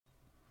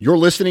You're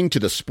listening to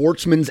the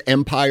Sportsman's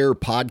Empire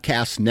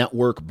Podcast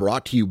Network,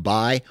 brought to you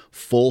by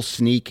Full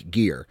Sneak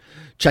Gear.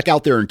 Check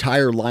out their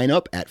entire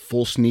lineup at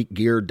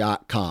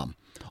fullsneakgear.com.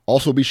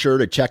 Also be sure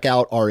to check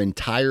out our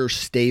entire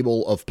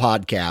stable of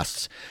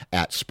podcasts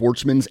at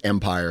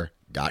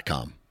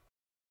sportsmansempire.com.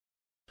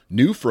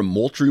 New from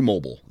Moultrie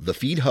Mobile, the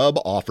Feed Hub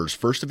offers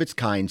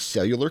first-of-its-kind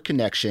cellular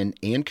connection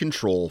and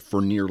control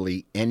for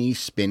nearly any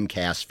spin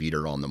cast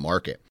feeder on the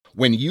market.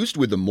 When used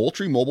with the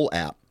Moultrie Mobile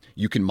app,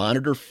 you can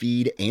monitor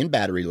feed and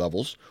battery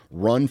levels,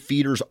 run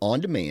feeders on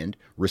demand,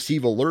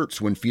 receive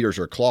alerts when feeders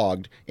are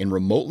clogged, and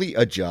remotely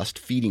adjust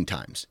feeding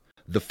times.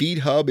 The Feed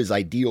Hub is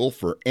ideal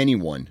for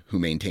anyone who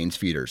maintains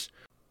feeders.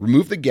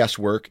 Remove the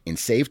guesswork and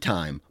save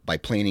time by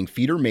planning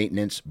feeder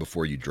maintenance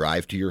before you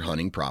drive to your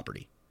hunting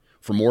property.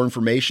 For more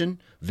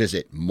information,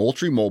 visit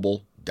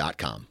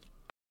moultriemobile.com.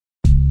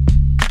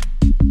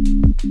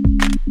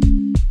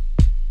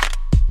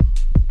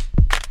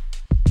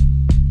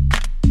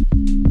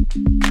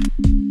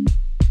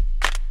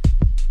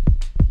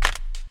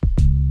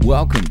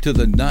 Welcome to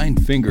the Nine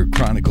Finger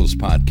Chronicles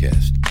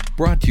podcast,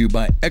 brought to you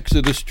by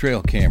Exodus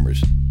Trail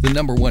Cameras, the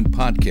 #1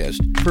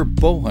 podcast for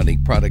bow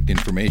hunting product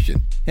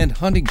information and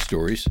hunting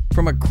stories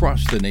from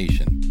across the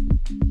nation.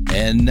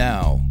 And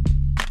now,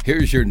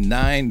 here's your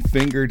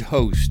nine-fingered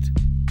host,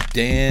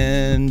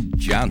 Dan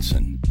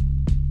Johnson.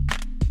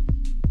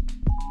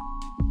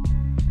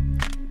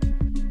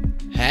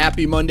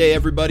 Happy Monday,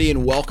 everybody,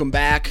 and welcome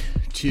back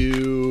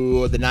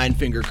to the Nine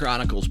Finger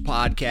Chronicles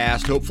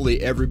podcast. Hopefully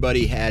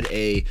everybody had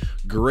a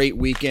great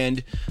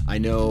weekend. I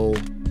know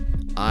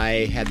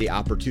I had the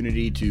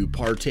opportunity to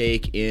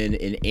partake in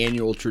an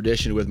annual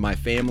tradition with my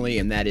family,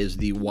 and that is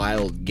the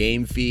wild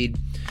game feed.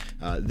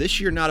 This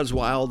year, not as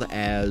wild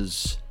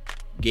as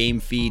game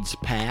feeds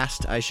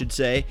past, I should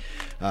say.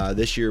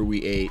 This year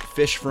we ate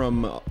fish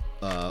from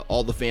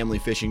all the family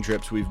fishing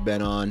trips we've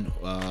been on,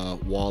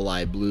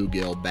 walleye,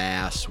 bluegill,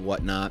 bass,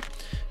 whatnot.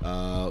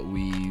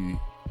 We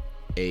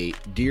ate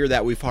deer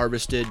that we've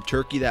harvested,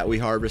 turkey that we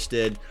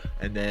harvested,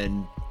 and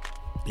then,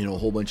 a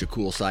whole bunch of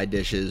cool side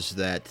dishes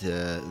that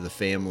the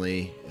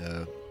family,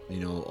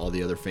 all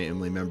the other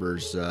family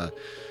members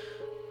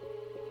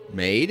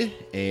made.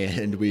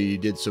 And we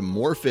did some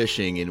more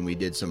fishing, and we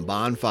did some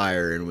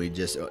bonfire, and we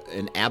just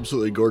an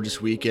absolutely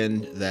gorgeous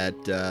weekend that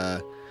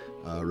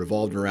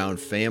revolved around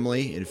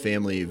family and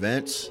family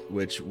events,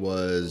 which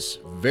was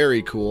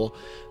very cool.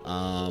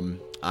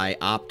 I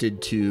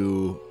opted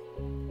to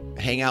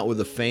hang out with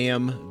the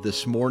fam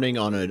this morning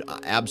on an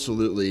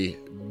absolutely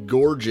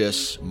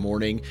gorgeous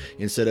morning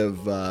instead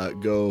of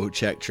go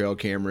check trail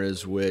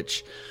cameras,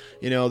 which,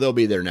 they'll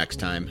be there next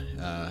time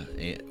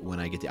when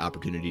I get the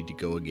opportunity to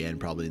go again,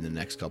 probably in the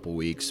next couple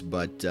weeks.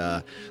 But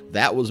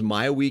that was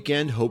my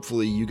weekend.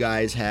 Hopefully you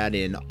guys had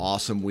an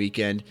awesome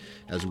weekend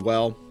as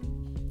well.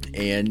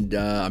 And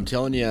I'm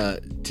telling you,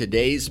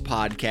 today's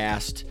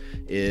podcast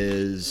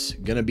is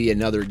going to be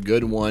another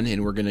good one,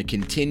 and we're going to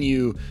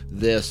continue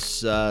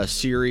this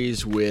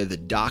series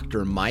with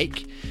Dr.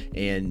 Mike.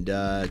 And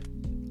I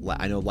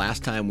know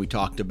last time we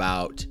talked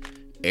about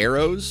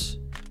arrows.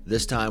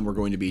 This time we're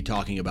going to be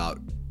talking about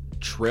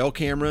trail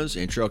cameras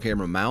and trail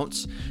camera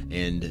mounts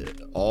and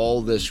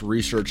all this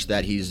research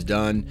that he's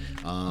done,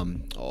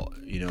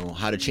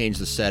 how to change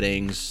the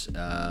settings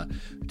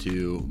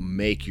to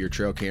make your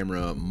trail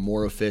camera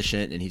more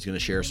efficient, and he's going to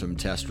share some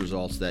test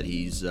results that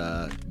he's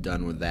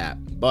done with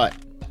that. But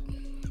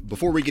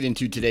before we get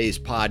into today's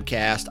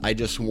podcast, I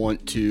just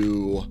want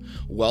to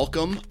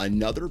welcome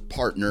another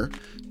partner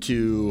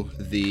to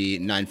the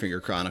Nine Finger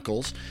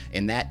Chronicles,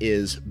 and that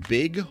is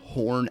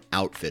Bighorn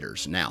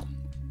Outfitters. Now,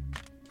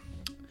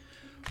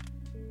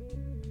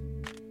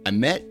 I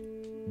met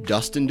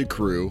Dustin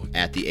DeCrew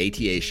at the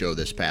ATA show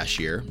this past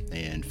year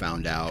and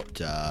found out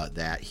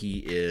that he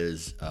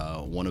is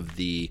one of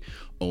the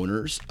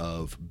owners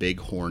of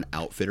Bighorn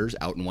Outfitters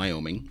out in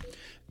Wyoming.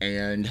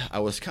 And I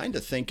was kind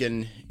of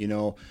thinking,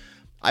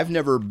 I've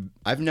never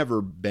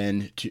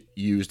been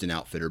used an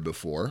outfitter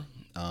before.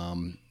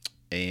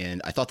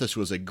 And I thought this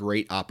was a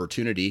great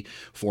opportunity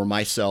for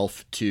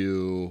myself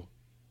to,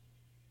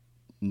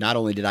 not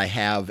only did I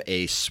have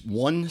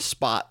one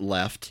spot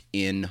left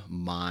in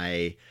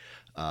my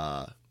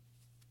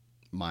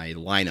my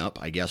lineup,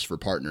 I guess, for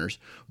partners,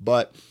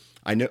 but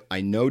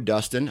I know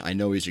Dustin. I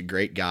know he's a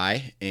great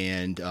guy,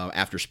 and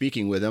after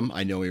speaking with him,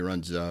 I know he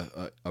runs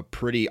a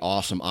pretty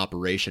awesome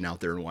operation out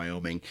there in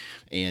Wyoming,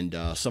 and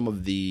some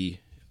of the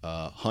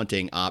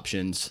hunting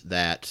options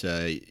that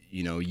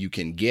you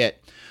can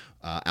get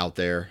out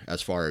there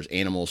as far as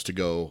animals to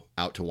go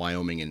out to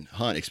Wyoming and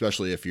hunt,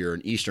 especially if you're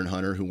an eastern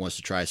hunter who wants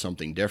to try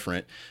something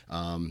different.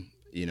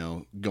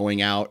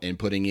 Going out and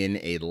putting in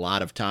a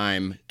lot of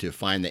time to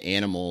find the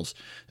animals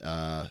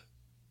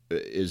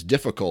is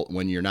difficult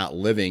when you're not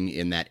living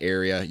in that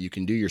area. You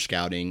can do your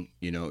scouting,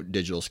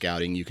 digital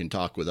scouting, you can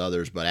talk with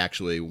others, but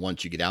actually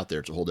once you get out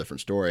there, it's a whole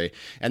different story.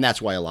 And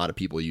that's why a lot of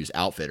people use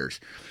outfitters.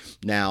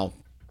 Now,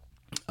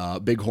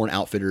 Bighorn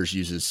Outfitters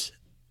uses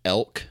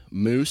elk,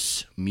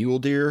 moose, mule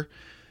deer,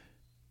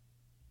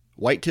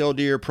 Whitetail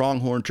deer,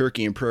 pronghorn,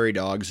 turkey, and prairie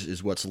dogs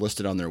is what's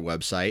listed on their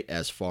website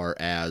as far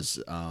as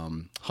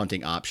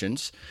hunting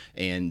options.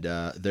 And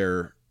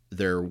their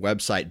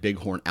website,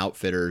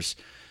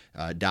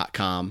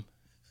 bighornoutfitters.com,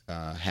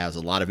 has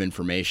a lot of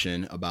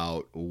information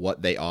about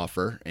what they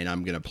offer. And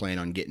I'm going to plan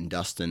on getting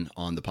Dustin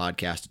on the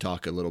podcast to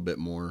talk a little bit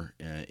more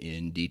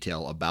in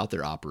detail about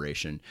their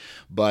operation.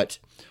 But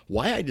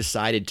why I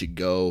decided to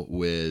go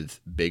with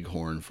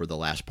Bighorn for the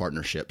last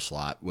partnership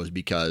slot was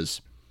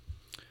because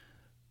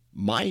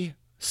my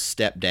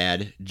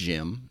stepdad,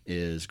 Jim,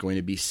 is going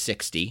to be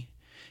 60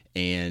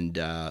 and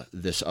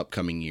this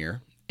upcoming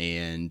year.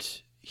 And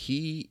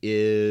he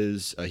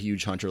is a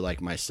huge hunter like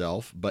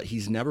myself, but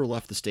he's never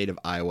left the state of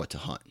Iowa to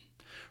hunt,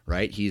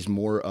 right? He's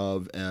more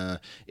of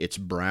it's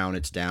brown,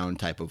 it's down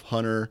type of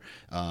hunter.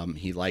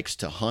 He likes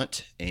to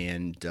hunt.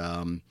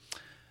 And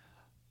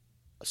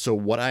so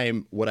what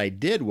I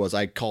did was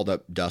I called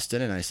up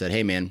Dustin and I said,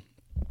 hey, man,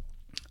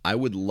 I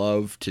would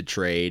love to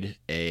trade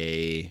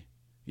an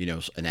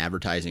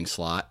advertising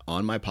slot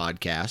on my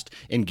podcast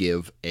and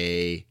give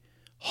a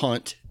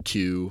hunt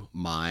to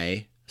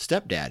my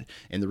stepdad.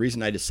 And the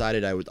reason I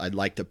decided I'd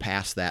like to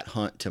pass that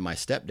hunt to my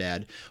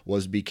stepdad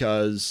was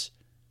because,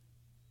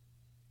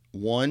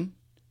 one,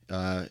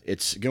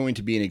 it's going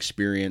to be an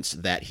experience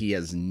that he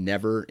has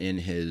never in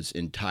his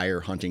entire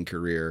hunting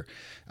career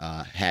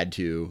had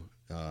to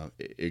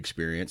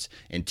experience.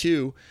 And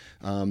two,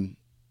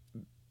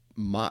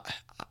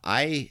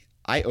 I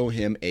owe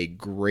him a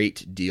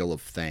great deal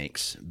of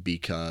thanks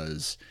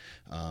because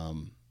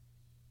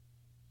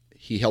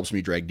he helps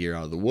me drag deer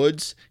out of the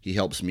woods. He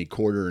helps me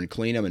quarter and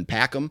clean them and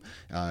pack them.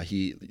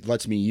 He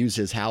lets me use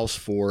his house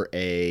for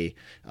a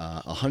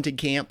hunting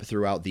camp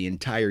throughout the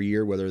entire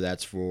year, whether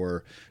that's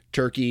for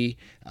turkey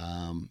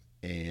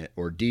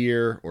or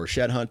deer or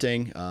shed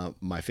hunting.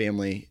 My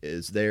family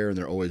is there and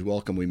they're always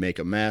welcome. We make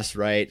a mess,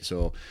 right?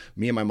 So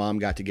me and my mom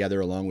got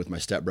together along with my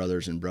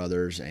stepbrothers and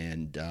brothers,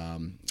 and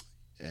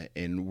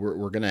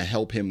we're going to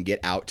help him get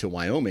out to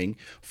Wyoming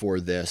for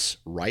this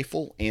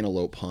rifle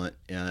antelope hunt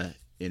in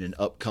an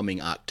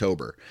upcoming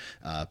October,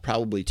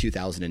 probably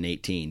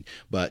 2018.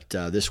 But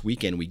this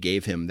weekend we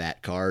gave him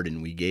that card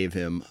and we gave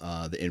him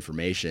the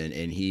information,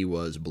 and he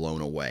was blown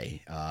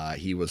away.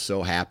 He was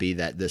so happy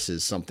that this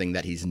is something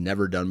that he's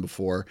never done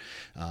before.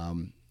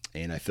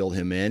 And I filled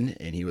him in,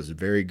 and he was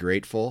very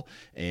grateful,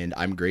 and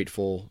I'm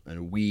grateful,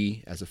 and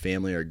we as a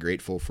family are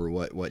grateful for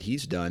what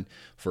he's done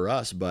for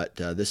us. But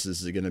this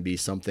is going to be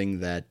something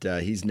that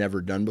he's never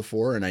done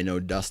before, and I know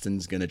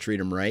Dustin's going to treat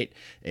him right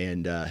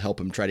and help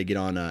him try to get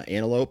on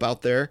antelope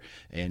out there,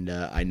 and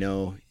I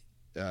know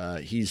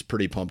he's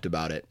pretty pumped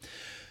about it.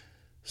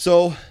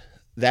 So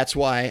that's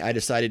why I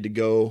decided to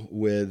go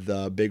with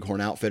Bighorn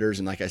Outfitters,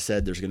 and like I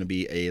said, there's going to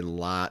be a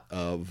lot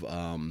of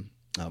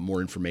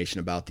more information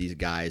about these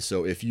guys.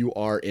 So if you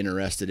are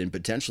interested in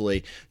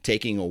potentially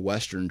taking a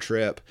Western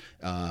trip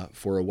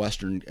for a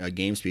Western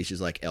game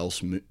species like elk,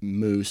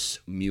 moose,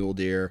 mule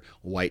deer,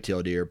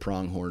 whitetail deer,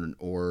 pronghorn,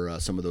 or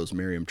some of those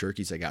Merriam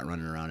turkeys I got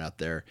running around out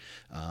there,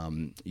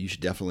 you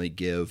should definitely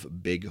give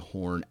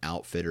Bighorn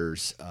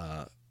Outfitters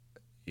a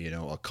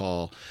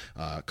call.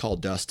 Call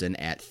Dustin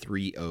at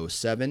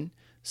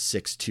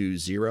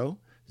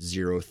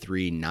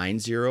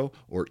 307-620-0390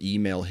 or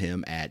email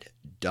him at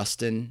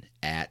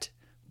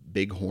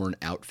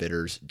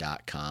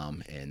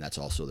dustin@bighornoutfitters.com, and that's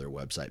also their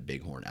website,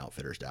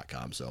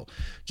 bighornoutfitters.com. So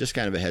just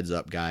kind of a heads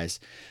up, guys.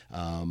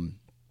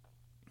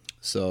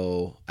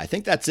 So I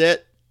think that's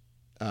it.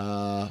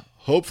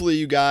 Hopefully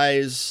you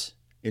guys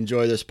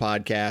enjoy this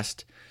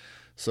podcast.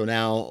 So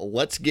now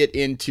let's get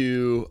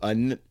into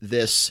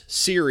this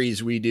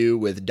series we do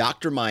with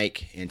Dr.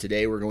 Mike, and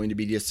today we're going to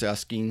be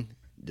discussing,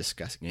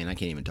 and I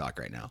can't even talk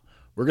right now.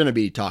 We're going to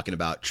be talking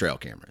about trail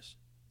cameras.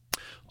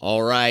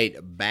 All right,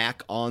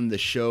 back on the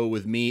show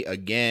with me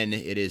again.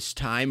 It is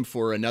time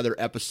for another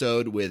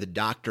episode with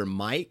Dr.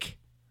 Mike.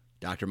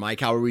 Dr. Mike,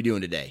 how are we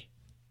doing today?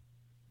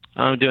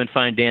 I'm doing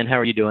fine, Dan. How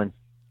are you doing?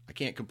 I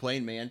can't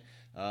complain, man.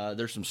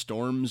 There's some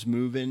storms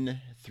moving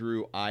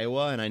through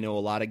Iowa, and I know a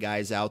lot of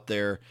guys out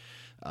there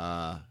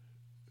are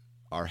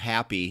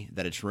happy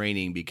that it's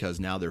raining because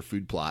now their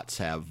food plots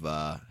have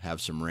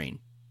some rain.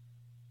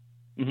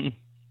 Mm-hmm.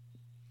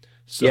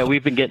 So, yeah,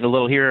 we've been getting a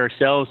little here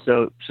ourselves,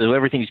 so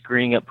everything's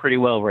greening up pretty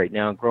well right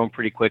now, growing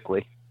pretty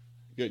quickly.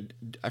 Good.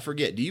 I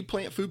forget, do you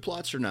plant food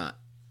plots or not?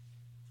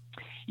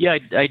 Yeah,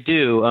 I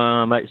do. I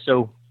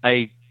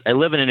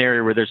live in an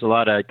area where there's a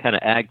lot of kind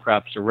of ag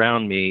crops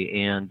around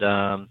me, and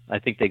I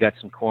think they got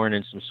some corn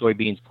and some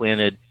soybeans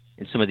planted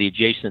in some of the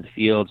adjacent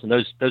fields, and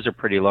those are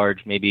pretty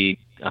large, maybe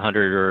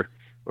 100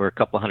 or a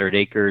couple hundred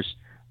acres.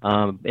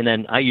 And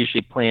then I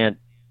usually plant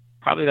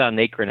probably about 1.5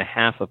 acres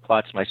of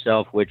plots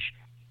myself, which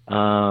a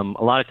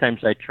lot of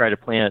times I try to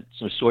plant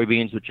some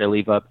soybeans, which I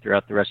leave up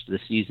throughout the rest of the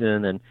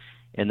season.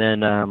 And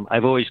then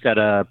I've always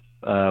got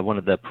one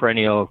of the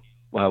perennial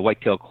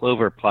whitetail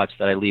clover plots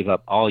that I leave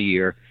up all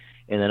year.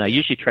 And then I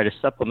usually try to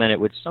supplement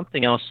it with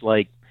something else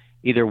like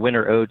either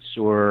winter oats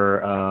or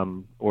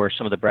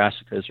some of the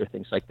brassicas or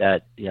things like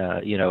that.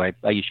 I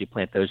usually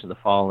plant those in the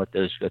fall and let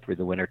those go through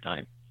the winter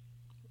time.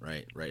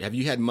 Right, right. Have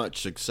you had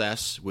much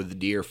success with the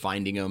deer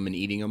finding them and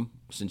eating them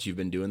since you've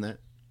been doing that?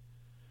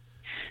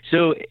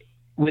 So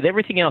with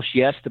everything else,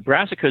 yes, the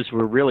brassicas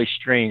were really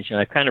strange, and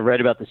I kind of read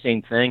about the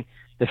same thing.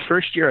 The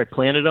first year I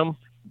planted them,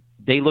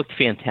 they looked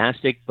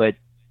fantastic, but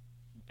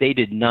they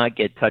did not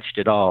get touched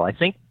at all. I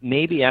think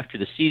maybe after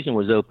the season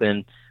was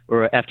open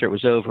or after it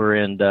was over,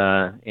 and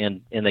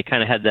they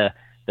kind of had the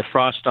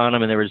frost on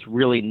them, and there was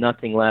really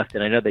nothing left.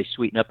 And I know they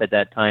sweetened up at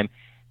that time.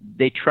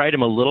 They tried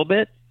them a little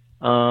bit.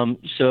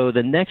 So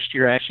the next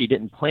year I actually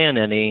didn't plant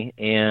any,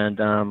 and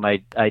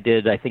I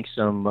did, I think,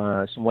 some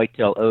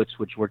whitetail oats,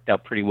 which worked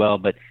out pretty well.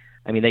 But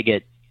I mean, they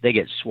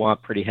get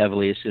swamped pretty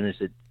heavily as soon as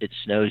it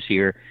snows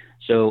here.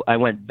 So I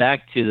went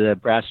back to the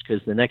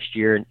brassicas the next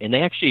year, and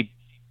they actually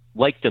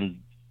liked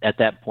them at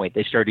that point.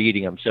 They started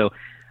eating them. So,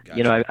 Gotcha.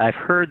 You know, I've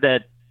heard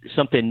that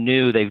something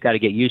new they've got to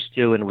get used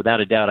to, and without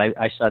a doubt,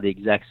 I saw the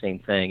exact same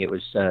thing. It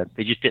was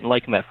they just didn't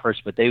like them at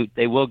first, but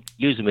they will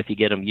use them if you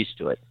get them used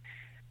to it.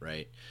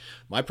 Right.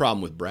 My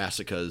problem with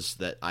brassicas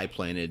that I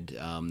planted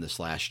this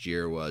last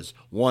year was,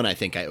 one, I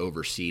think I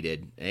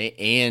overseeded,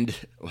 and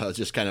well, it's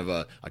just kind of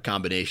a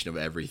combination of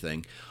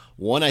everything.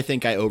 One, I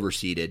think I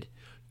overseeded.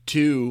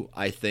 Two,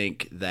 I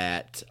think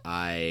that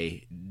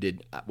I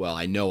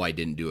know I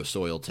didn't do a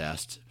soil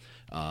test.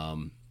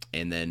 And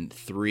then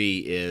three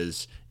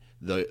is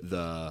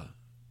the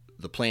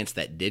plants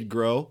that did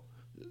grow,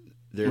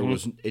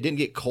 it didn't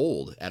get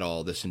cold at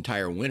all this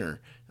entire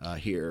winter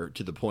here,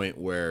 to the point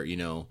where,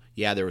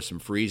 there was some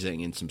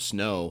freezing and some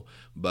snow,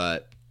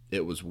 but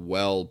it was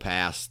well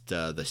past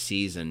the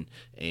season,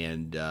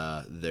 and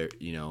there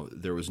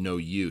was no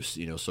use,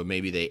 so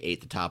maybe they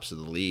ate the tops of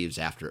the leaves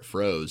after it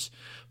froze,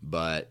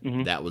 but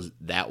that was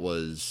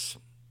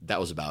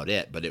about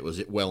it. But it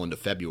was well into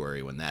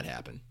February when that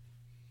happened.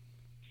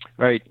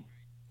 Right.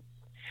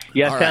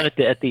 Yeah, I found right.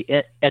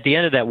 at the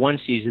end of that one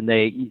season,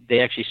 they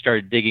actually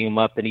started digging them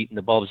up and eating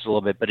the bulbs a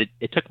little bit, but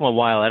it took them a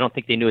while. I don't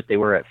think they knew what they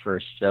were at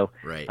first. So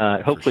right.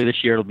 Hopefully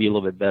this year it'll be a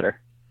little bit better.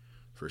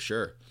 For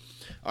sure.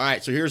 All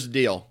right, so here's the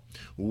deal.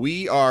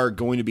 We are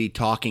going to be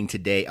talking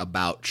today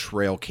about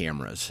trail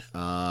cameras.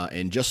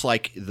 And just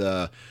like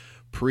the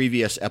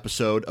previous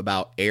episode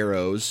about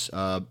arrows,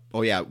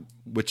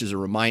 which is a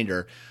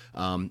reminder,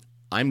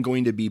 I'm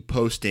going to be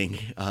posting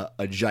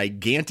a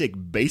gigantic,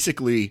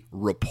 basically,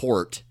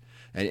 report.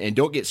 And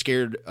don't get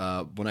scared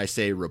when I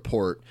say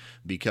report,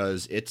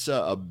 because it's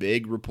a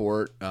big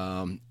report,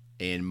 and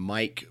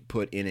Mike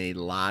put in a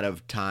lot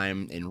of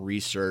time and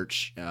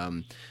research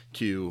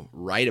to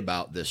write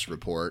about this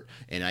report.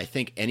 And I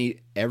think even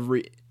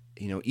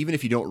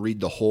if you don't read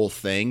the whole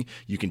thing,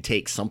 you can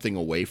take something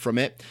away from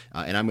it.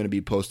 And I'm going to be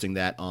posting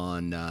that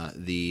on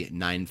the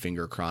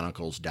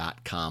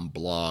ninefingerchronicles.com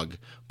blog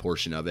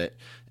portion of it.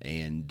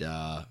 And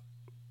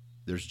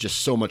there's just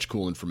so much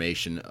cool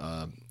information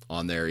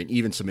on there, and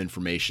even some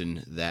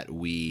information that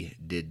we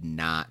did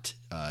not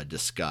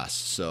discuss.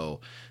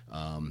 So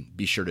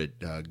be sure to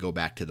go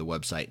back to the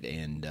website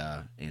and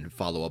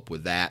follow up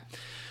with that.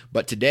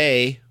 But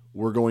today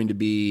we're going to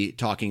be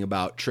talking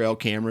about trail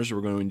cameras. We're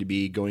going to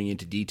be going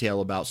into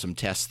detail about some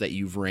tests that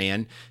you've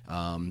ran.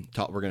 We're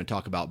going to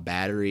talk about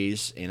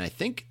batteries, and I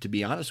think, to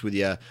be honest with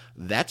you,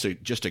 that's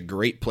just a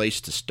great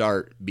place to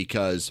start,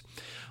 because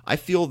I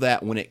feel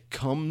that when it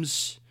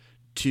comes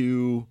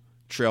to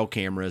trail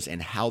cameras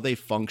and how they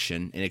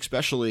function, and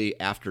especially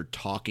after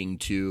talking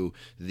to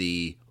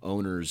the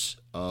owners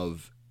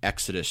of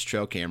Exodus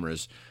trail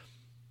cameras,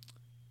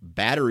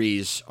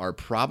 batteries are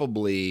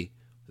probably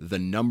the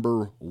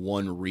number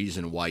one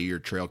reason why your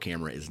trail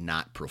camera is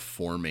not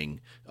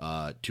performing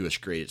to its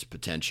greatest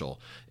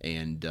potential.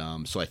 And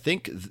so I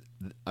think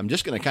I'm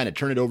just going to kind of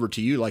turn it over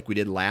to you like we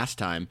did last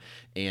time,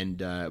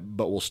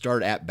 but we'll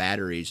start at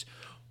batteries.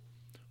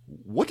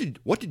 What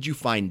did you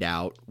find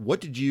out?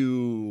 What did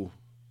you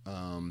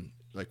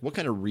what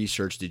kind of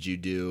research did you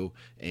do?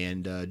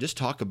 And just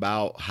talk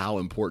about how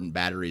important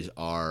batteries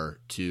are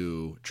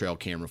to trail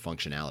camera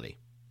functionality.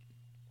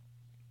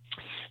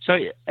 So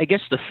I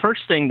guess the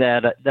first thing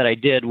that I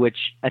did, which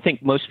I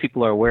think most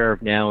people are aware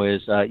of now,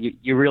 is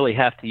you really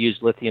have to use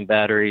lithium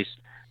batteries,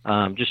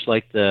 just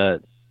like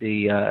the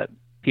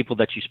people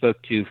that you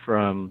spoke to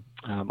from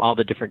all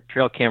the different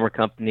trail camera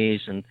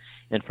companies and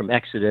from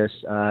Exodus.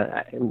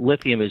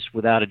 Lithium is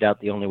without a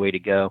doubt the only way to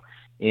go.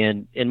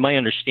 And in my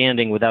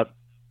understanding, without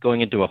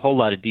going into a whole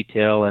lot of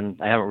detail, and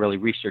I haven't really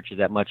researched it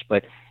that much,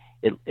 but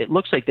it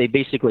looks like they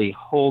basically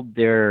hold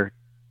their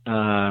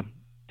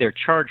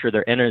charge or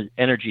their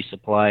energy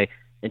supply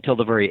until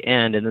the very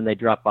end, and then they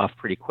drop off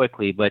pretty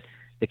quickly. But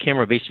the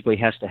camera basically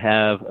has to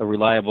have a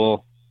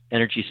reliable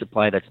energy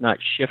supply that's not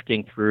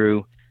shifting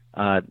through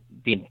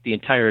the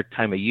entire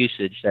time of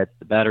usage that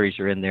the batteries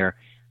are in there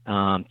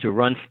to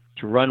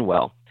run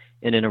well.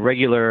 And in a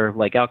regular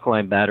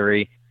alkaline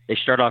battery, they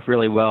start off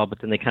really well,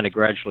 but then they kind of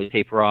gradually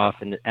taper off.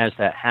 And as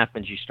that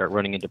happens, you start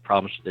running into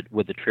problems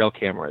with the trail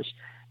cameras.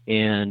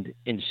 And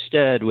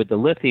instead, with the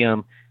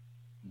lithium,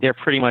 they're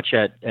pretty much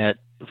at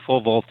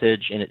full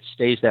voltage, and it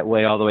stays that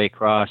way all the way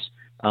across.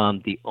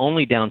 The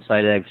only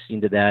downside that I've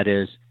seen to that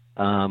is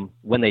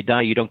when they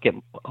die, you don't get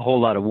a whole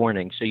lot of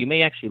warning. So you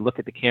may actually look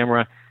at the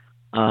camera,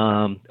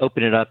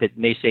 open it up. It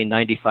may say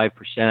 95%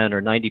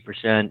 or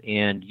 90%,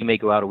 and you may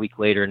go out a week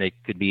later and it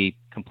could be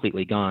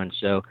completely gone.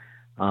 So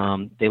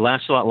they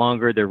last a lot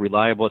longer. They're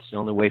reliable. It's the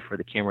only way for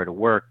the camera to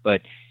work,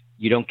 but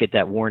you don't get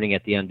that warning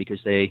at the end because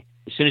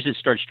as soon as it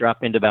starts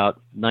dropping to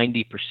about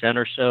 90%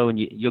 or so, and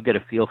you'll get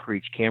a feel for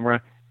each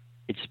camera,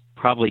 it's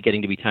probably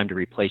getting to be time to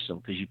replace them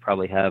because you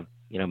probably have,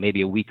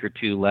 maybe a week or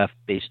two left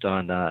based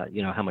on,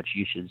 how much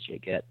usage you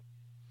get.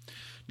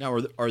 Now,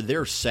 are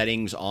there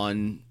settings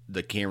on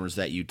the cameras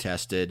that you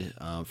tested?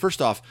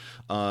 First off,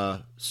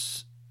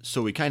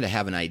 so we kind of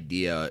have an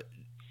idea,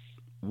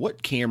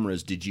 what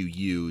cameras did you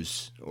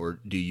use or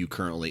do you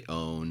currently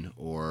own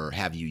or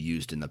have you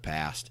used in the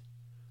past?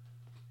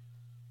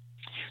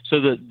 So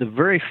the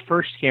very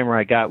first camera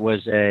I got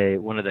was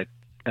one of the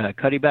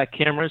Cuddyback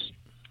cameras,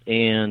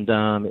 and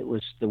it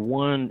was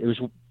one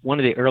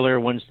of the earlier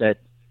ones that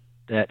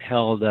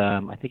held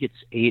I think it's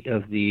 8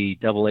 of the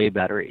AA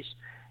batteries,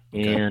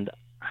 okay. And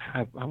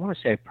I want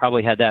to say I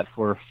probably had that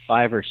for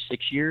 5 or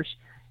 6 years,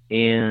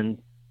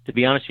 and to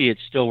be honest with you, it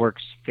still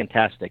works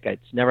fantastic.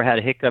 It's never had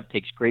a hiccup,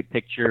 takes great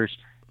pictures,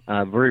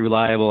 very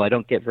reliable. I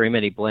don't get very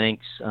many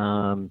blanks,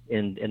 and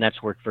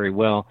that's worked very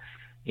well.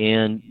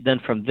 And then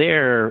from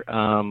there,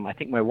 I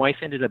think my wife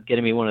ended up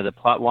getting me one of the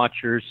Plot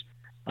Watchers,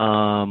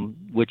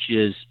 which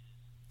is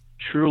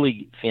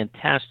truly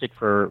fantastic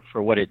for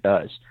what it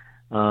does.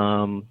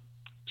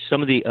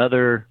 Some of the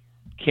other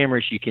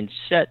cameras you can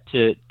set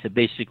to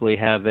basically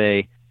have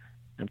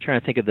I'm trying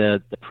to think of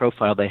the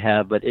profile they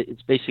have, but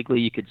it's basically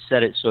you could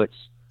set it so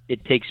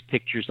it takes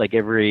pictures like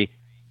every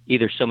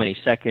either so many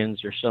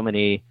seconds or so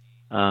many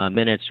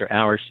minutes or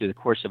hours through the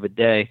course of a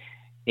day.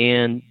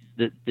 And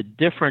the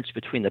difference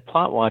between the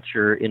Plot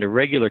Watcher and a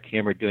regular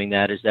camera doing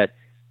that is that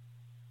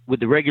with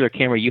the regular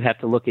camera, you have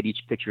to look at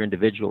each picture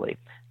individually.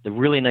 The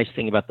really nice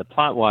thing about the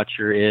Plot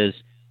Watcher is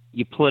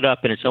you pull it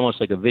up and it's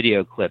almost like a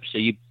video clip. So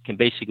you can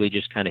basically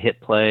just kind of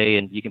hit play,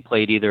 and you can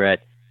play it either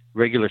at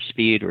regular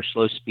speed or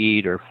slow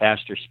speed or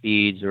faster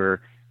speeds,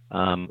 or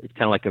it's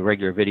kind of like a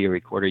regular video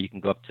recorder. You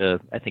can go up to,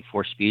 I think,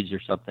 4 speeds or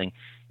something,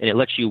 and it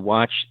lets you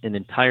watch an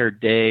entire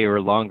day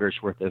or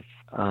longer's worth of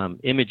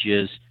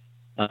images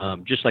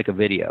just like a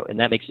video. And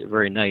that makes it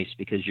very nice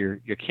because your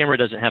camera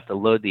doesn't have to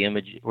load the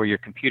image, or your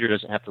computer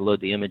doesn't have to load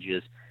the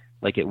images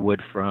like it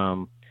would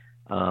from,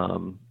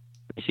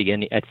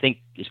 I think,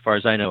 as far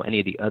as I know, any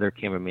of the other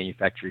camera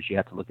manufacturers, you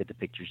have to look at the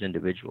pictures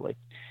individually.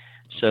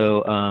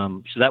 So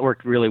that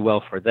worked really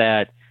well for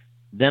that.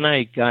 Then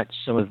I got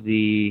some of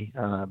the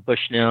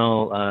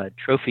Bushnell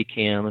trophy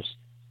cams,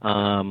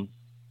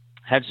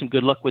 had some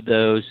good luck with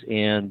those,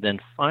 and then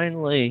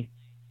finally,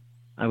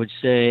 I would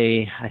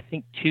say, I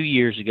think 2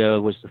 years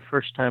ago was the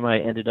first time I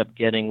ended up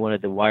getting one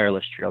of the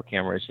wireless trail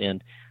cameras,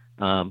 and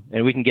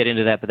we can get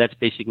into that, but that's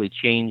basically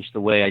changed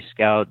the way I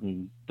scout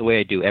and the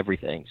way I do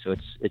everything. So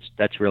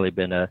that's really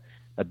been a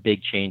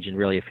big change and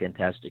really a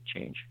fantastic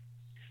change.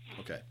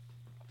 Okay.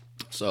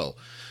 So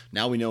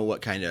now we know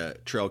what kind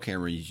of trail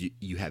cameras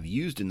you have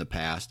used in the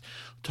past.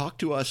 Talk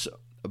to us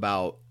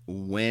about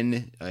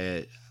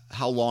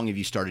how long have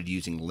you started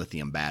using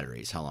lithium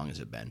batteries? How long has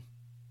it been?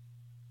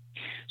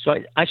 So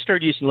I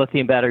started using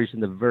lithium batteries in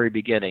the very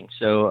beginning.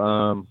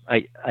 So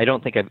I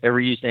don't think I've ever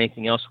used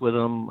anything else with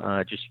them,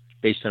 just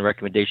based on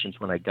recommendations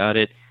when I got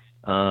it.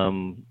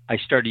 I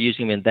started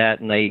using them in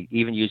that, and I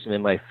even use them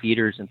in my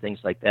feeders and things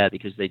like that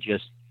because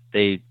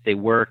they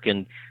work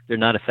and they're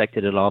not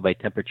affected at all by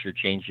temperature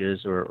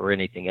changes or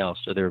anything else.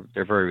 So they're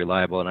very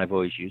reliable, and I've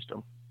always used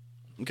them.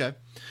 Okay.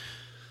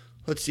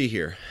 Let's see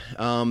here.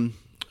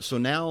 So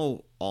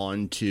now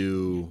on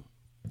to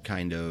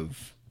kind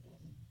of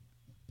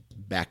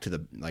back to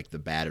the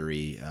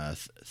battery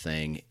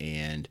thing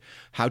and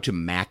how to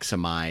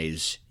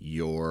maximize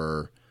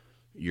your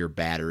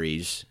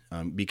batteries,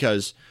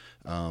 because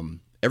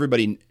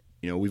everybody,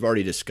 we've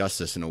already discussed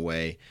this in a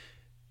way.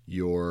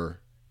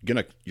 You're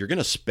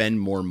gonna spend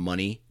more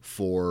money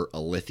for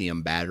a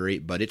lithium battery,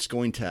 but it's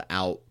going to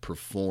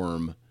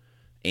outperform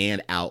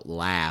and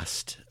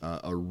outlast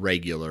a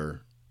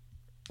regular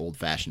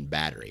old-fashioned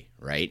battery,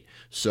 right?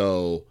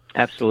 So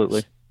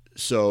absolutely.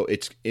 So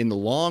it's in the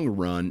long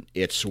run,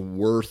 it's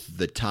worth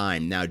the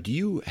time. Now, do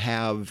you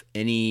have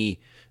any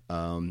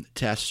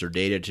tests or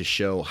data to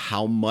show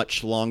how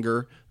much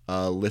longer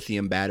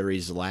lithium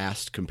batteries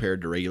last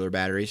compared to regular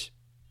batteries?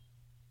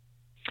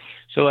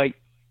 So I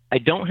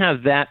don't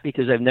have that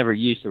because I've never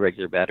used the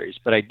regular batteries,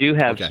 but I do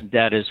have some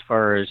data as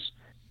far as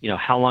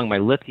how long my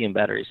lithium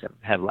batteries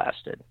have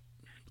lasted.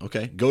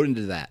 Okay, go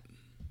into that.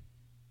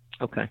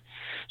 Okay,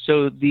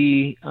 so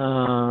the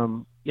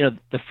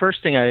the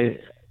first thing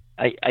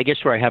I guess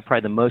where I have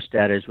probably the most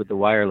data is with the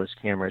wireless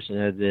cameras.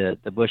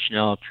 The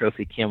Bushnell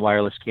Trophy Cam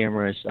wireless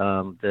cameras,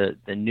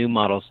 the new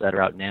models that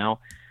are out now.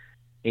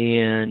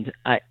 And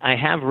I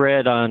have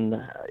read on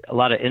a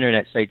lot of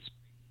internet sites,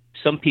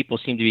 some people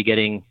seem to be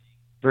getting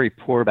very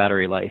poor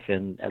battery life,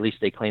 and at least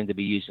they claim to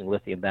be using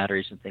lithium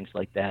batteries and things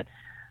like that.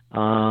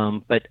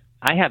 But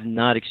I have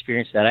not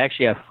experienced that. I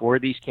actually have 4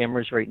 of these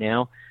cameras right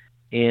now,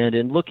 And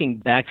in looking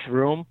back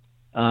through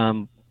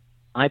them,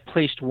 I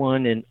placed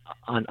one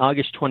on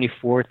August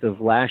 24th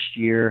of last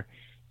year,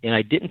 and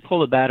I didn't pull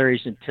the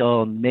batteries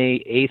until May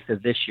 8th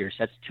of this year. So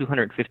that's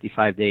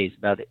 255 days,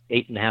 about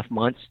 8.5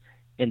 months,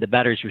 and the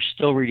batteries were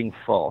still reading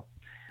full.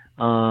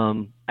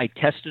 I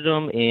tested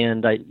them,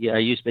 and I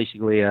used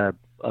basically a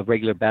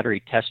regular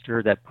battery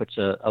tester that puts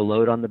a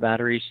load on the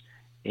batteries,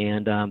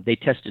 and they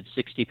tested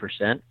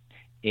 60%,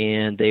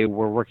 and they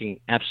were working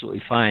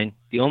absolutely fine.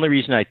 The only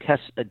reason I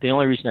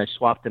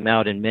swapped them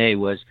out in May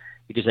was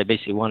because I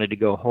basically wanted to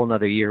go a whole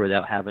nother year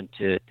without having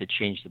to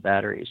change the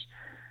batteries.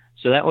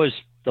 So that was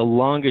the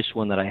longest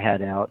one that I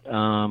had out.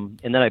 And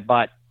then I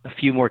bought a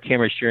few more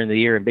cameras during the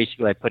year, and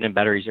basically I put in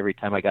batteries every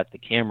time I got the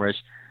cameras.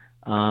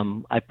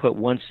 I put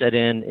one set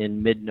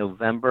in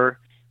mid-November,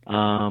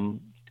 and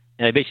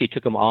I basically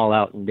took them all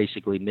out in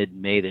basically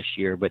mid-May this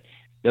year. But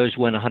those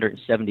went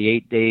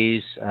 178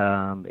 days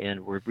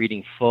and were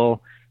reading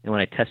full. And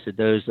when I tested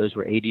those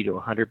were 80 to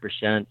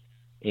 100%.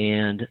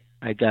 And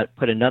I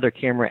put another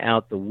camera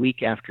out the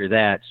week after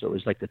that, so it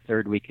was like the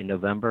third week in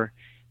November.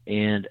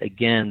 And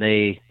again,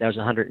 that was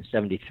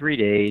 173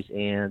 days,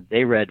 and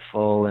they read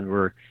full and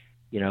were,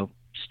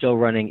 still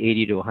running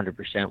 80 to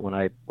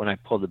 100% when I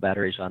pulled the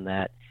batteries on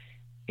that.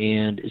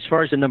 And as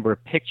far as the number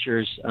of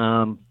pictures,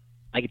 I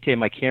can tell you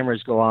my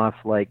cameras go off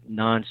like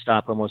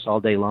nonstop almost all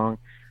day long.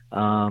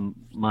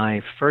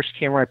 My first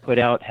camera I put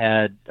out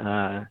had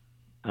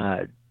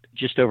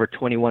just over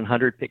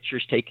 2,100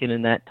 pictures taken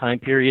in that time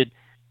period.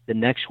 The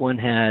next one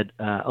had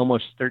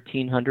almost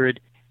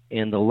 1,300.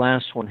 And the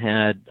last one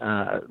had,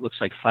 looks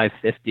like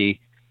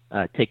 550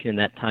 taken in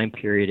that time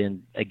period.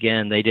 And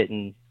again,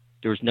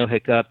 there was no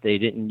hiccup. They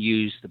didn't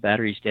use the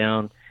batteries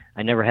down.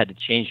 I never had to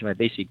change them. I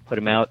basically put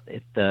them out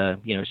as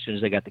soon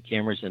as I got the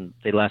cameras, and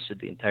they lasted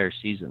the entire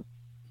season.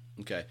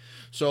 Okay.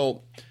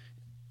 So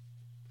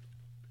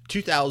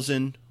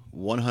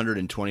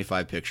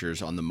 2,125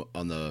 pictures on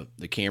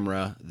the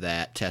camera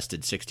that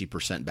tested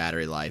 60%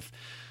 battery life.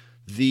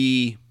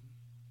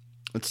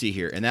 Let's see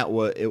here. And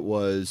it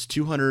was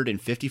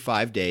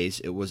 255 days.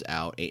 It was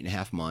out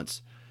 8.5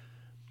 months.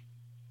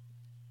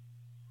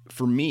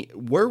 For me,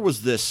 where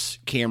was this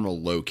camera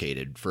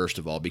located, first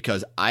of all?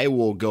 Because I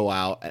will go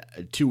out.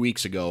 2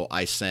 weeks ago,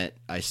 I set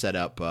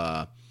up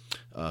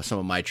some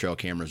of my trail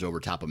cameras over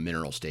top of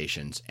mineral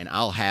stations, and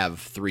I'll have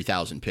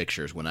 3,000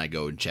 pictures when I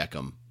go and check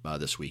them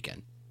this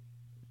weekend.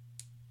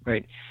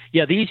 Right.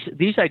 Yeah,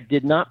 these I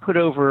did not put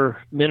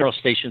over mineral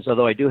stations,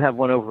 although I do have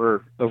one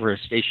over a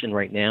station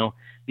right now.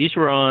 These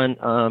were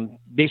on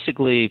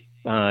basically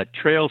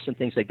trails and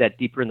things like that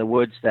deeper in the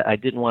woods that I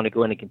didn't want to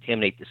go in and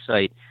contaminate the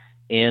site.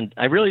 And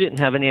I really didn't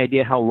have any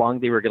idea how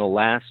long they were going to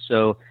last.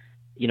 So,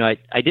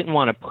 I didn't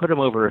want to put them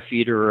over a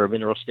feeder or a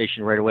mineral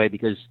station right away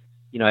because,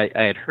 I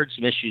had heard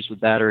some issues with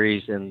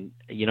batteries, and,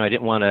 I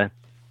didn't want to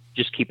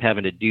just keep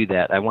having to do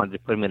that. I wanted to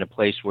put them in a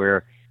place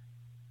where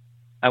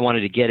I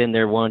wanted to get in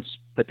there once,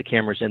 put the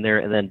cameras in there,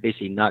 and then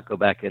basically not go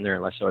back in there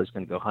unless I was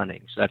going to go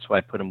hunting. So that's why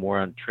I put them more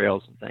on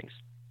trails and things.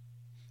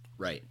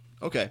 Right.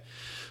 Okay.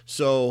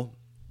 So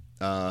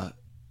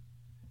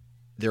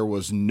there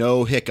was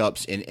no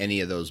hiccups in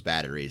any of those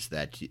batteries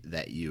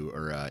that you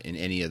or in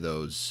any of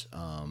those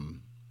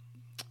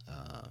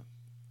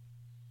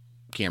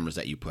cameras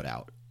that you put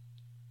out.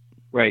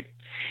 Right.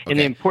 Okay. And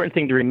the important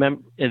thing to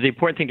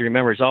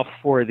remember is all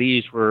four of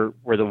these were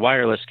the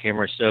wireless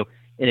cameras. So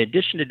in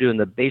addition to doing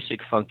the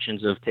basic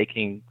functions of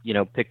taking,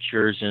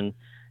 pictures and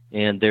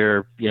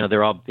they're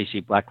all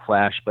basically black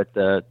flash, but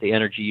the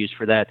energy used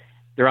for that,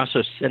 they're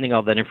also sending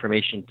all that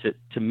information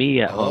to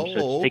me at home.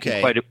 So it's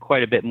taking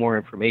quite a bit more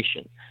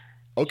information.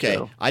 Okay.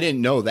 So, I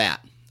didn't know that.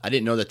 I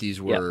didn't know that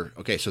these were,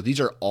 okay. So these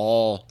are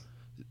all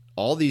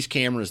these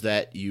cameras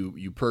that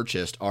you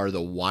purchased are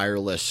the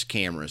wireless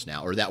cameras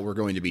now, or that we're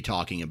going to be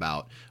talking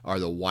about are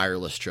the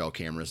wireless trail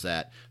cameras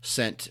that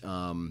sent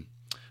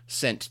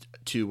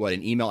to what,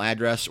 an email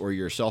address or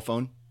your cell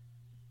phone?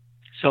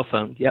 Cell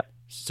phone. Yep.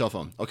 Cell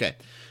phone. Okay.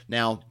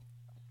 Now,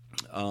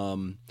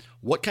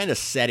 what kind of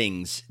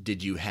settings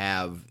did you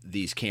have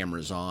these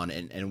cameras on?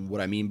 And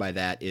what I mean by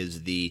that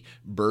is the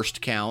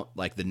burst count,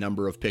 like the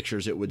number of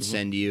pictures it would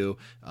send you,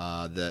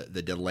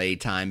 the delay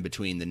time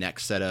between the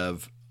next set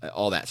of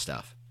all that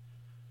stuff.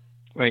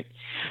 Right.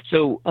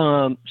 So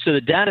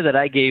the data that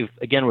I gave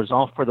again was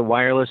all for the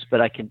wireless,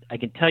 but I can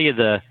tell you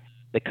the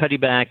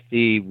Cuddyback,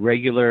 the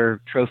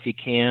regular trophy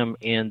cam,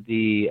 and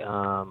the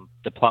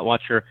Plot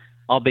Watcher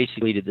all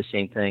basically did the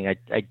same thing. I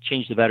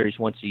change the batteries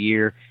once a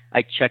year.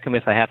 I check them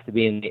if I happen to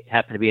be in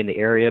the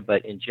area,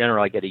 but in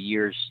general, I get a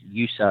year's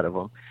use out of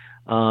them.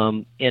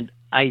 And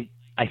I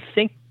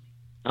think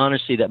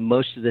honestly that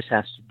most of this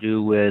has to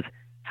do with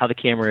how the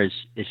camera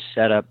is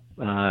set up.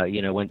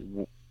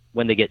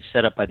 When they get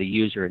set up by the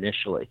user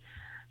initially.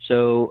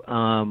 So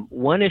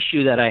one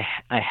issue that I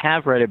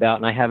have read about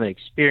and I haven't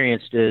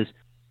experienced is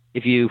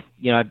if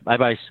I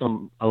buy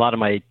a lot of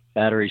my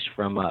batteries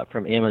from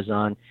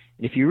Amazon.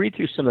 And if you read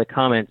through some of the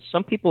comments,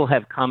 some people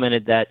have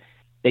commented that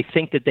they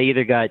think that they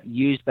either got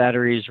used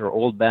batteries or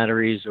old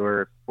batteries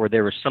or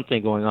there was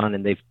something going on,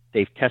 and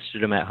they've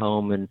tested them at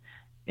home and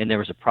and there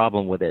was a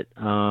problem with it.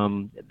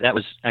 That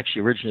was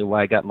actually originally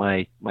why I got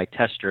my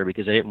tester,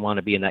 because I didn't want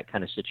to be in that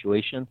kind of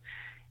situation.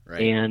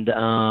 Right. And,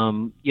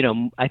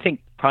 I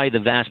think probably the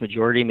vast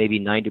majority, maybe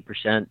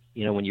 90%,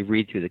 when you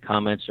read through the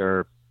comments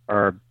are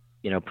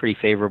pretty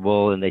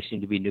favorable, and they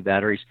seem to be new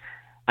batteries.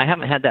 I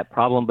haven't had that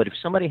problem, but if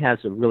somebody has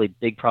a really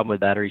big problem with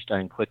batteries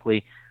dying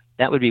quickly,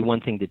 that would be one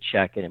thing to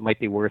check, and it might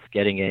be worth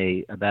getting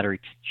a battery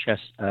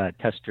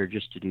tester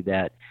just to do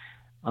that.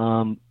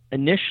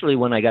 Initially,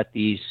 when I got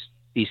these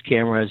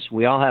cameras,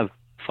 we all have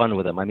fun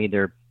with them. I mean,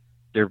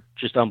 they're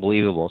just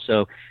unbelievable.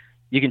 So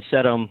you can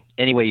set them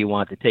any way you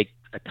want to take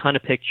a ton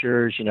of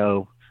pictures,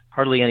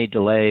 hardly any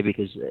delay,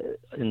 because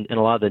in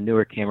a lot of the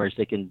newer cameras,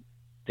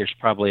 there's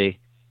probably,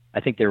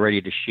 I think they're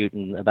ready to shoot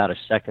in about a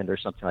second or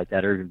something like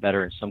that, or even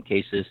better in some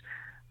cases.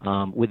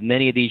 With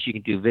many of these, you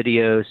can do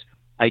videos.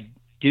 I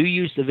do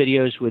use the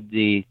videos with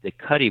the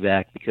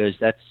Cuddy-Back, because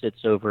that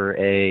sits over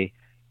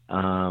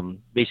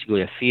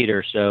basically a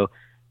feeder. So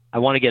I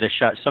want to get a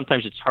shot.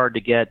 Sometimes it's hard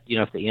to get,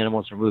 if the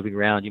animals are moving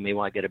around, you may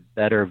want to get a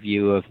better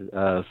view of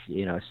a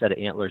set of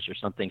antlers or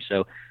something.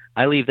 So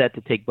I leave that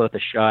to take both a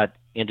shot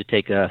and to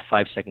take a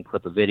 5-second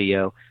clip of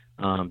video,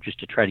 just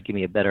to try to give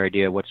me a better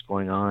idea of what's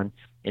going on,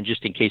 and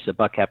just in case a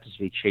buck happens to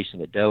be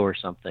chasing a doe or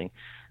something.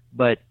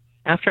 But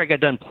after I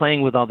got done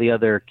playing with all the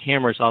other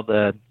cameras, all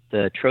the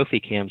trophy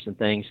cams and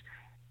things,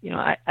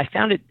 I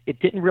found it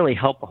didn't really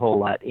help a whole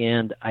lot,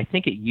 and I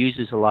think it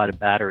uses a lot of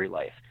battery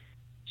life.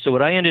 So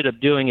what I ended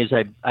up doing is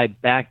I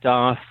backed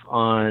off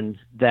on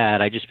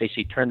that. I just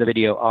basically turned the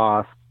video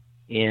off,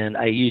 and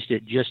I used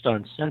it just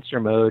on sensor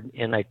mode,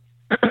 and I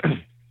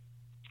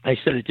I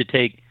set it to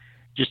take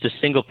just a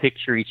single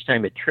picture each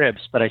time it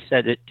trips, but I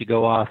set it to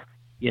go off,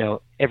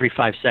 every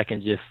 5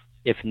 seconds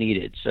if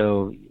needed.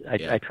 So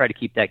I try to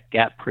keep that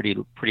gap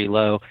pretty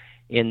low,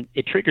 and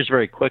it triggers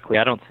very quickly.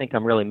 I don't think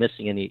I'm really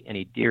missing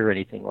any deer or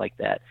anything like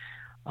that.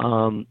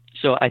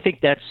 So I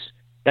think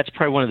that's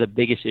probably one of the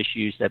biggest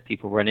issues that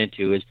people run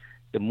into, is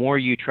the more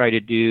you try to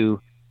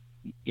do,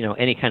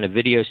 any kind of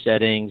video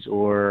settings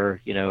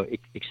or,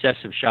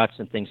 excessive shots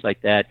and things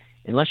like that,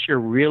 unless you're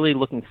really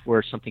looking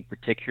for something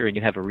particular and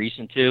you have a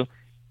reason to,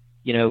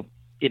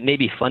 it may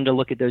be fun to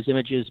look at those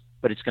images,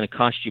 but it's going to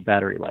cost you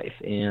battery life.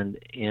 And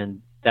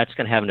that's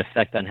going to have an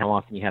effect on how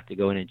often you have to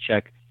go in and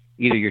check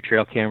either your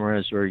trail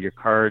cameras or your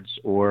cards,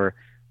 or,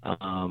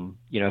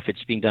 if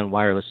it's being done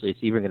wirelessly, it's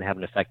even going to have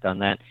an effect on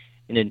that.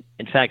 And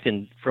in fact,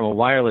 from a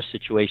wireless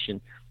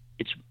situation,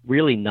 it's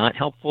really not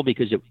helpful,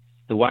 because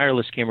the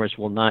wireless cameras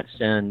will not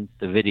send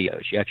the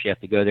videos. You actually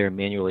have to go there and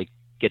manually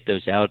get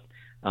those out,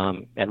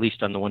 at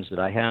least on the ones that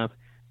I have.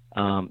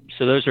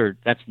 So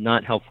that's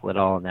not helpful at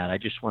all in that. I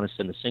just want to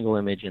send a single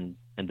image, and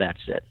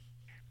that's it.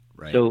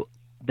 Right. So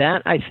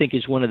that, I think,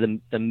 is one of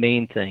the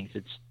main things.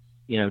 It's,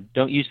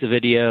 don't use the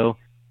video,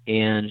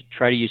 and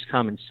try to use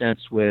common sense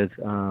with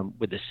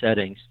the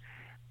settings.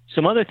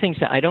 Some other things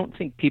that I don't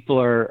think people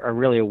are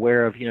really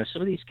aware of,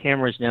 some of these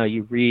cameras now,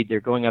 you read, they're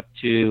going up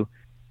to,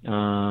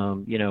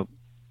 14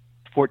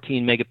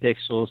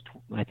 megapixels.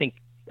 I think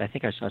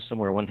I saw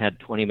somewhere one had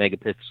 20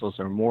 megapixels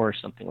or more, or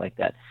something like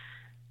that.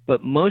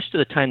 But most of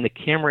the time, the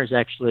camera is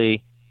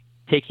actually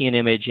taking an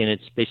image, and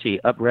it's basically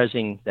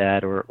up-resing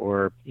that,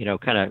 or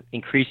kind of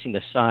increasing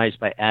the size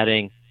by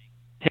adding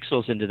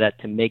pixels into that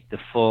to make the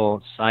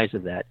full size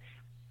of that.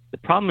 The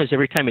problem is,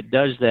 every time it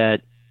does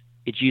that,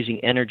 it's using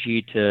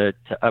energy to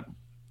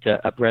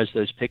up-res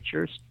those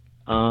pictures,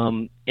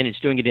 and it's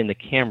doing it in the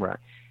camera.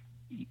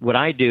 What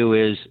I do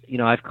is,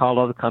 I've called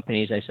all the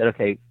companies. I said,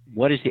 okay,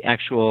 what is the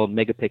actual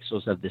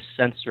megapixels of the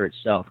sensor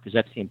itself? Because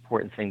that's the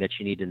important thing that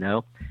you need to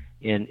know.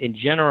 And in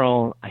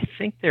general, I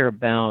think they're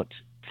about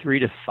 3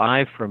 to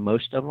 5 for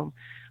most of them.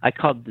 I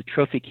called the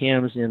trophy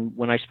cams, and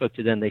when I spoke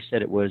to them, they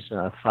said it was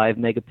 5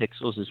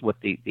 megapixels is what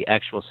the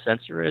actual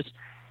sensor is.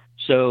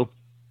 So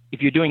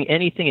if you're doing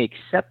anything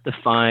except the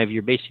 5,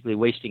 you're basically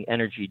wasting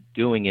energy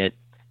doing it,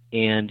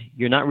 and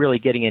you're not really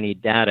getting any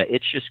data.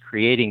 It's just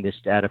creating this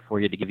data for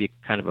you to give you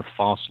kind of a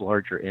false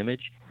larger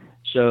image.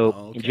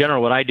 So in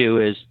general, what I do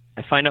is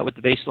I find out what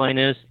the baseline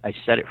is. I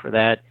set it for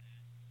that.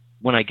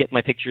 When I get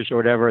my pictures or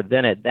whatever,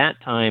 then at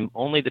that time,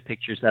 only the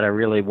pictures that I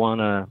really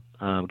want to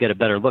get a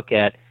better look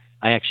at,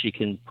 I actually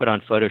can put on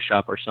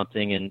Photoshop or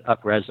something and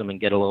up-res them and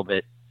get a little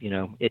bit,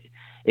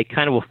 it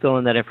kind of will fill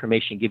in that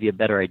information, give you a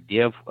better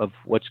idea of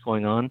what's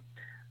going on.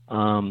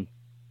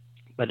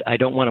 But I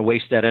don't want to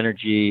waste that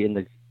energy in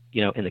the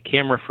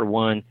camera, for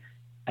one.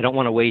 I don't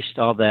want to waste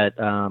all that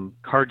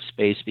card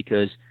space,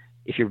 because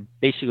if you're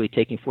basically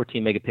taking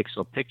 14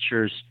 megapixel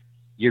pictures,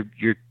 you're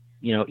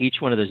each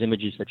one of those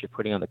images that you're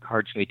putting on the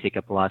card is going to take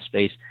up a lot of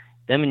space.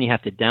 Then when you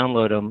have to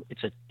download them,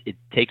 it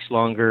takes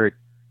longer. It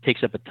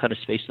takes up a ton of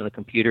space on the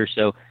computer.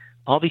 So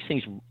all these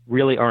things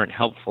really aren't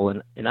helpful.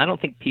 And I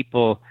don't think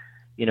people,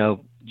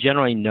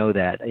 generally know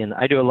that. And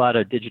I do a lot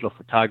of digital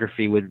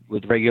photography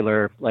with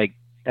regular, like,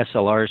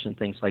 SLRs and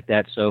things like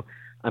that. So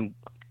I'm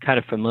kind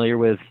of familiar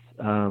with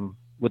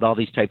all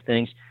these type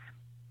things.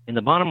 And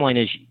the bottom line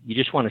is, you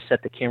just want to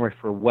set the camera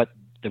for what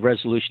the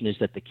resolution is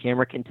that the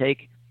camera can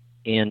take,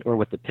 or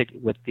what the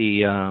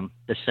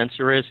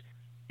sensor is,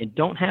 and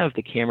don't have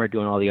the camera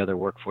doing all the other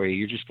work for you.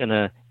 You're just going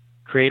to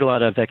create a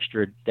lot of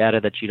extra data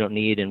that you don't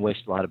need and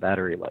waste a lot of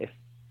battery life.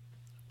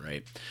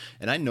 Right.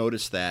 And I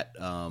noticed that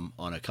on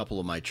a couple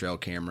of my trail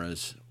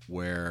cameras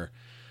where,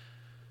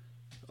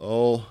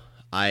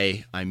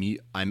 I'm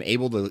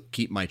able to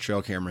keep my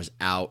trail cameras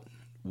out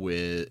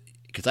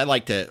because I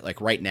like to, like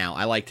right now,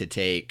 I like to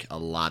take a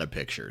lot of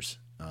pictures.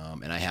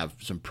 And I have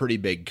some pretty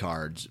big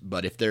cards,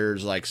 but if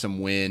there's like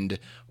some wind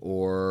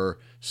or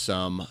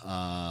some,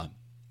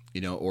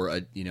 or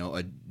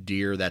a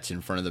deer that's in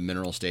front of the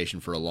mineral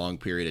station for a long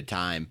period of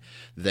time,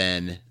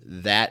 then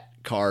that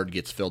card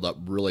gets filled up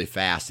really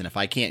fast. And if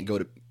I can't go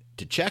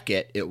to check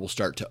it, it will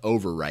start to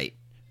overwrite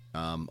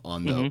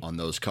on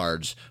those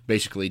cards,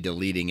 basically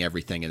deleting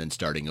everything and then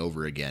starting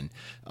over again.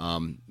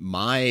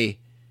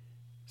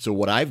 So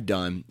what I've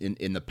done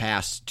in the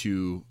past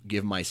to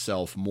give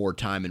myself more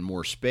time and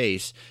more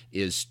space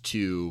is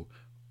to,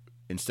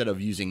 instead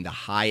of using the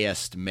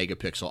highest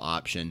megapixel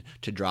option,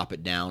 to drop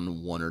it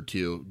down 1 or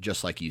 2,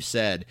 just like you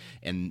said,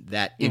 and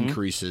that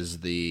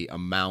increases the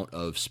amount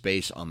of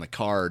space on the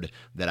card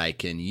that I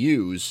can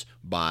use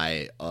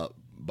by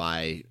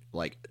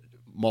like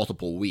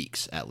multiple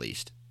weeks at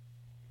least.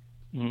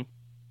 Mm-hmm.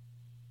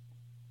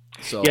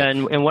 So yeah,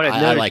 and what I've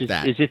noticed I like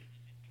that. is if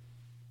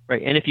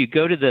right, and if you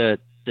go to the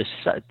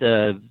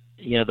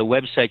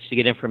websites to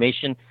get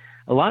information,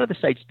 a lot of the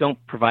sites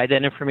don't provide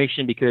that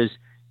information because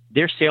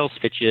their sales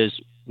pitch is,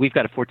 we've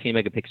got a 14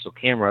 megapixel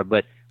camera,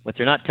 but what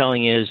they're not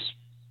telling is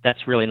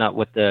that's really not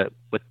what the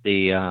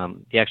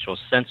actual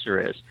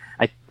sensor is.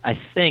 I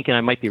think, and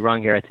I might be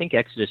wrong here, I think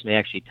Exodus may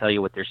actually tell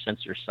you what their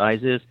sensor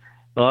size is.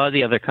 A lot of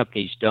the other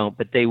companies don't,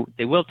 but they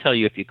will tell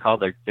you if you call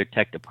their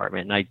tech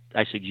department. And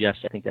I suggest,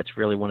 I think that's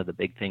really one of the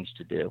big things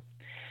to do.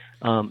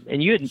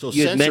 And you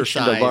had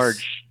mentioned a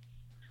large.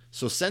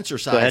 So sensor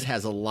size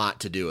has a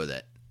lot to do with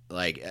it.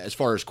 Like as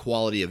far as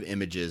quality of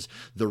images,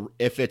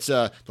 if it's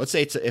a 5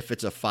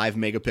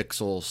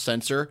 megapixel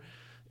sensor,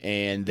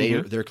 and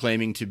they're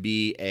claiming to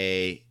be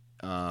a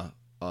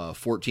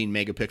 14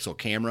 megapixel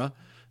camera,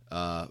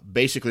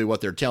 basically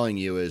what they're telling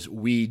you is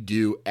we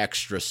do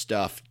extra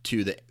stuff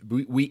to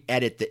we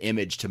edit the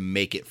image to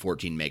make it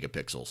 14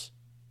 megapixels.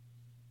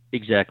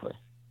 Exactly.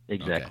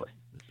 Okay.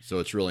 So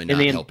it's really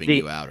not helping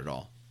you out at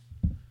all.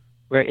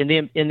 Right,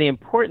 and the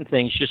important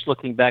things, just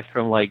looking back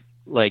from like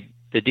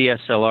the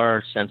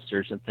DSLR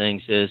sensors and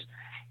things, is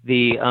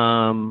the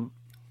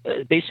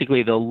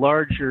basically the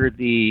larger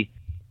the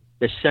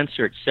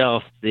sensor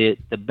itself, the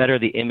better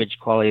the image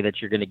quality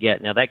that you're going to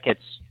get. Now that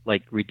gets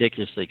like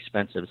ridiculously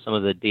expensive. Some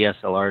of the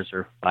DSLRs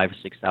are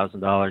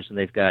 $5,000-$6,000, and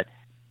they've got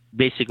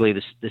basically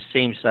the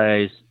same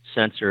size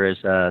sensor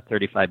as a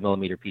 35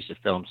 millimeter piece of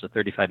film. So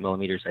 35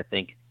 millimeters, I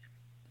think,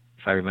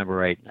 if I remember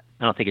right.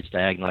 I don't think it's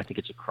diagonal. I think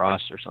it's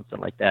across or something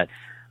like that.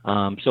 So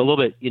a little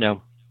bit,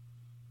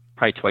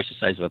 probably twice the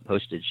size of a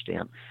postage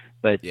stamp.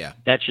 But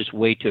that's just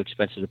way too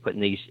expensive to put in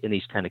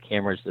these kind of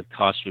cameras. The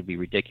cost would be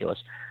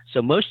ridiculous.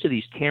 So most of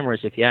these cameras,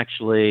 if you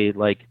actually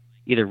like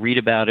either read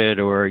about it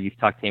or you've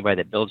talked to anybody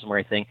that builds them or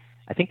anything,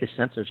 I think the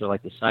sensors are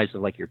like the size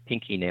of like your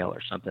pinky nail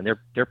or something.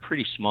 They're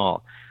pretty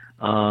small.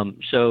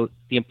 So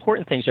the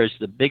important things are, is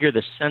the bigger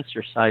the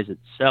sensor size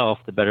itself,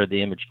 the better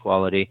the image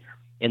quality,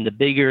 and the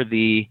bigger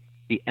the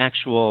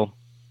actual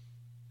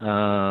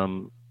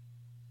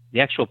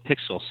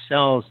pixel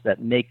cells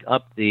that make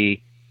up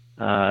the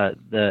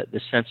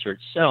sensor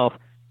itself,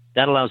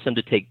 that allows them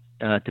to take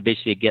to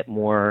basically get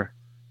more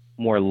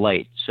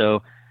light.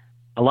 So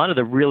a lot of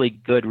the really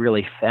good,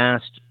 really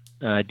fast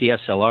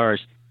DSLRs,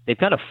 they've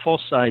got a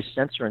full-size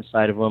sensor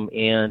inside of them,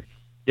 and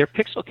their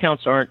pixel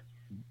counts aren't.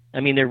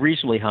 I mean, they're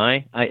reasonably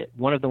high.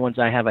 One of the ones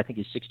I have, I think,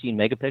 is 16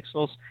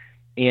 megapixels,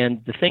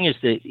 and the thing is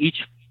that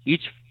each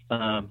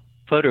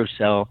photo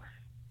cell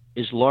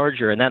is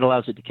larger, and that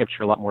allows it to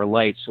capture a lot more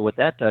light. So what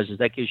that does is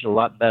that gives you a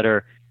lot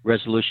better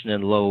resolution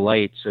in low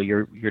light. So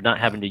you're not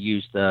having to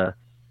use the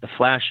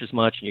flash as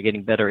much, and you're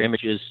getting better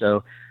images.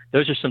 So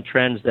those are some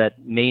trends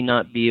that may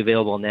not be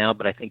available now,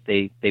 but I think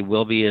they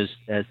will be as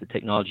the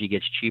technology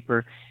gets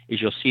cheaper. Is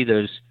you'll see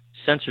those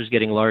sensors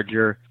getting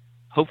larger.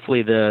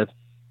 Hopefully the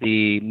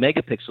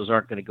megapixels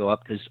aren't going to go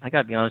up, because I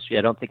got to be honest with you,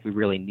 I don't think we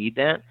really need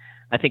that.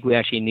 I think we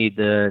actually need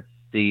the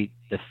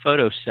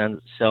photo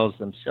cells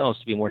themselves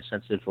to be more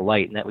sensitive to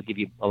light, and that would give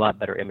you a lot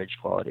better image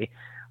quality.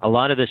 A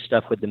lot of this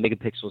stuff with the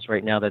megapixels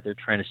right now that they're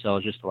trying to sell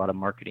is just a lot of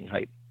marketing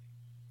hype.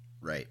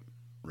 Right.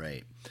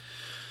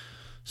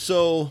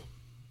 So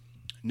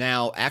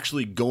now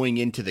actually going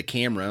into the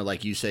camera,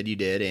 like you said you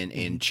did,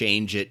 and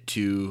change it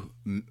to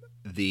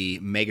the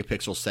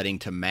megapixel setting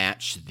to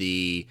match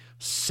the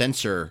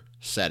sensor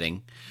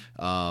setting,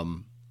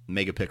 the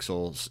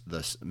megapixels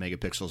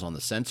on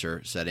the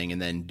sensor setting,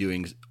 and then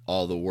doing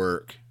all the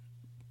work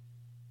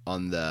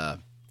on the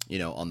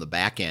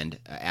back end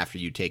after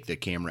you take the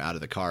camera out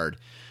of the card,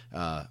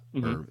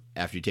 or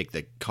after you take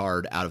the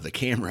card out of the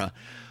camera.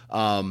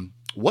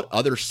 What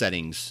other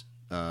settings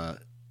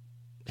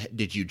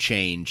did you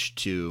change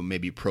to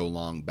maybe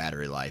prolong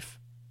battery life,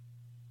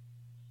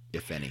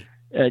 if any?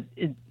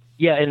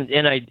 Yeah,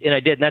 and I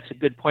did, and that's a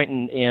good point,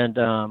 and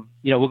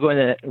we'll go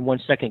into that in 1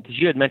 second because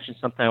you had mentioned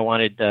something I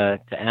wanted to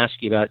ask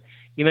you about.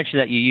 You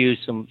mentioned that you use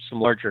some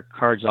larger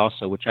cards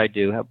also, which I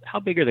do. How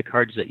big are the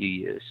cards that you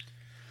use?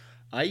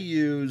 I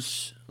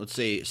use, let's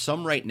say,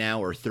 some right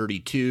now are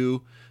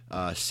 32,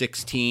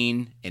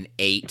 16, and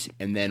 8,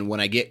 and then when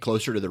I get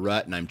closer to the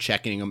rut and I'm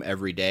checking them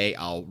every day,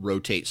 I'll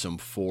rotate some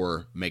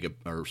 4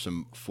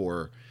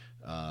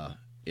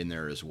 in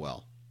there as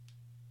well.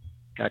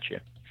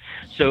 Gotcha.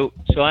 So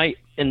I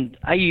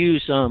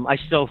use I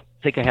still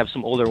think I have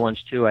some older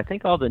ones too. I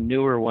think all the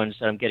newer ones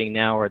that I'm getting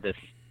now are the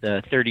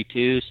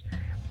 32s,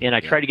 and I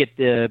try to get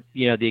the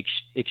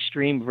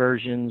extreme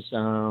versions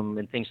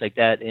and things like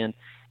that. And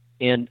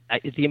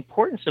the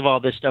importance of all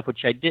this stuff,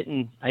 which I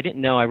didn't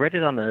know. I read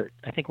it on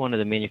I think one of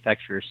the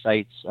manufacturer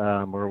sites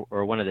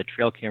or one of the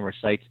trail camera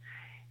sites,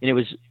 and it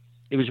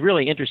was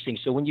really interesting.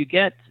 So when you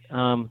get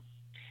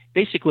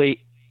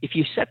basically, if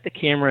you set the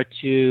camera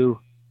to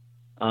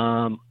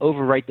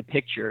overwrite the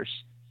pictures,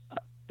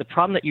 the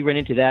problem that you run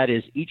into that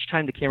is each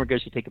time the camera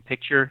goes to take a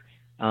picture,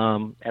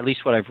 at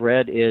least what I've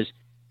read is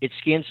it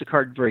scans the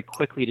card very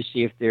quickly to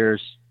see if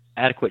there's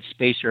adequate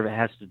space or if it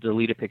has to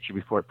delete a picture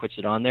before it puts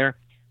it on there.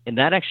 And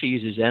that actually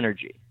uses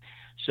energy.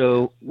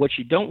 So what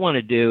you don't want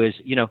to do is,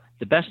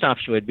 the best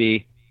option would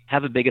be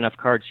have a big enough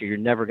card so you're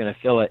never going to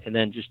fill it, and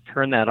then just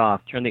turn that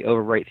off, turn the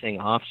overwrite thing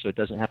off so it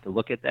doesn't have to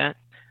look at that.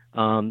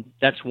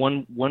 That's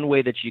one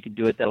way that you can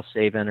do it that'll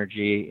save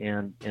energy,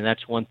 and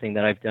that's one thing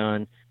that I've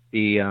done.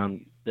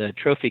 The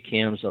trophy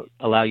cams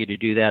allow you to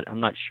do that.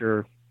 I'm not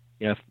sure,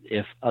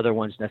 if other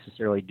ones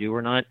necessarily do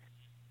or not.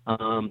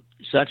 So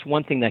that's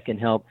one thing that can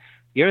help.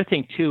 The other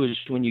thing too is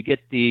when you get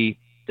the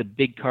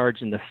big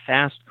cards and the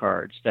fast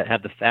cards that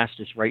have the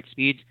fastest write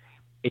speeds,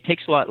 it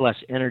takes a lot less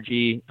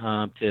energy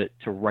to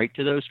write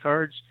to those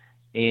cards,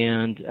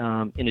 and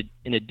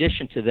in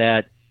addition to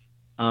that,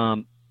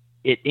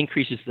 it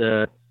increases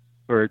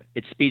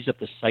it speeds up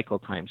the cycle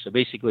time. So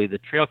basically, the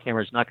trail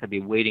camera is not going to be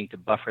waiting to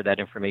buffer that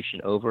information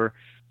over.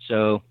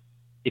 So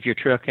if your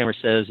trail camera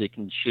says it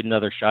can shoot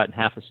another shot in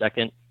half a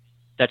second,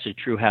 that's a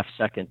true half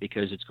second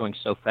because it's going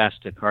so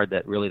fast to a card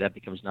that really that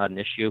becomes not an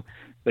issue.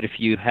 But if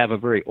you have a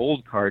very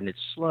old card and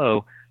it's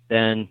slow,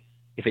 then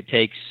if it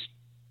takes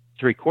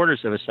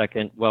 3/4 of a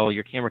second, well,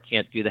 your camera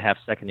can't do the half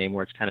second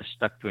anymore. It's kind of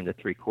stuck doing the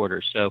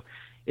 3/4. So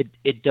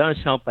it does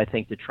help, I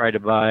think, to try to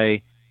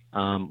buy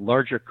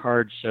larger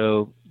cards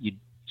so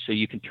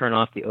you can turn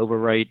off the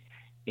overwrite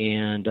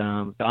and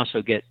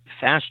also get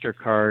faster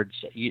cards.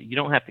 You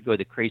don't have to go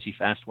the crazy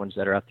fast ones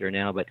that are out there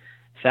now, but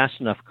fast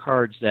enough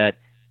cards that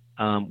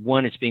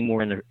one, it's being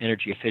more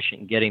energy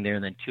efficient in getting there,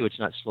 and then two, it's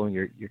not slowing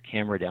your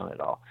camera down at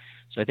all.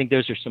 So I think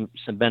those are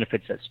some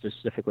benefits that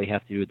specifically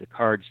have to do with the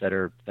cards that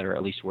are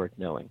at least worth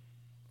knowing.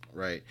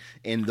 Right,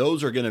 and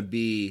those are going to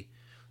be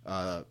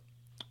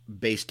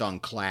based on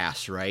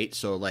class, right?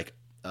 So like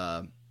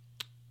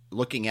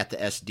looking at the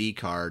SD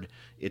card,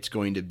 it's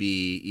going to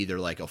be either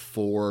like a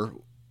 4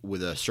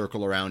 with a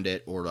circle around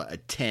it or a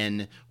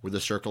 10 with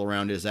a circle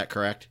around it. Is that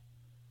correct?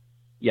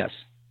 Yes.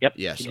 Yep.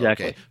 Yes.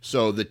 Exactly. Okay.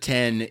 So the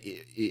 10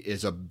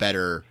 is a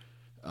better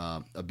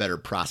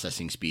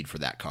processing speed for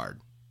that card.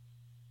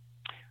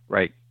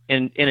 Right.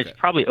 And it's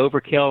probably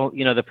overkill.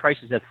 The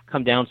prices have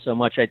come down so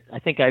much. I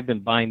think I've been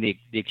buying the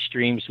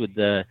extremes with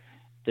the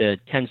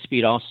 10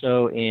 speed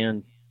also,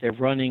 and they're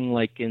running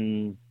like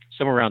in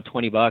somewhere around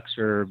 $20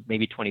 or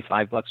maybe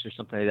 $25 or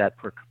something like that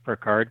per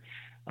card.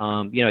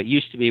 It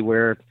used to be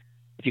where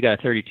if you got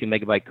a 32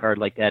 megabyte card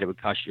like that, it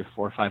would cost you $400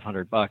 or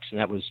 $500, and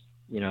that was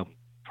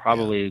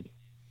probably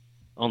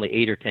only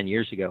 8 or 10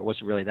 years ago. It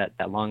wasn't really that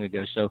long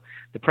ago. So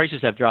the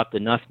prices have dropped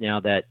enough now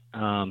that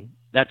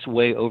that's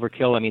way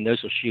overkill. I mean,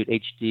 those will shoot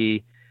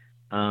HD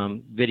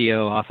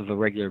video off of a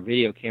regular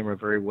video camera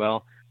very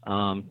well,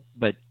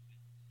 but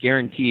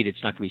guaranteed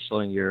it's not going to be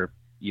slowing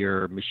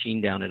your machine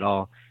down at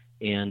all.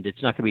 And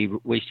it's not going to be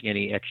wasting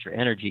any extra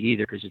energy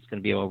either because it's going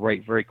to be able to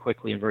write very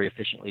quickly and very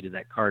efficiently to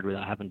that card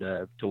without having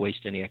to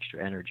waste any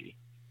extra energy.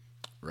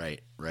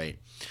 Right. That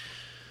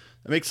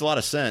makes a lot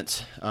of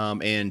sense,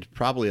 and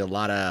probably a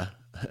lot of,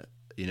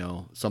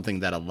 something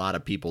that a lot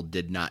of people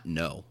did not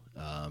know.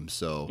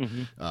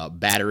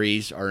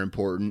 Batteries are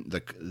important.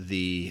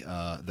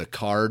 The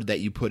card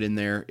that you put in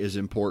there is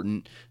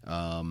important.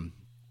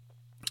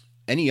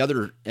 Any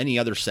other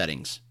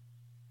settings?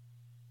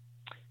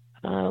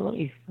 Let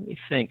me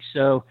think.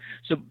 So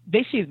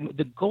basically,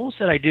 the goals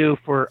that I do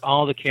for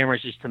all the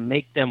cameras is to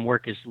make them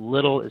work as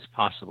little as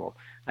possible.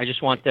 I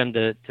just want them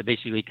to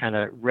basically kind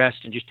of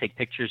rest and just take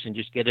pictures and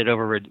just get it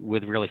over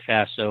with really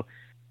fast. So,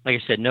 like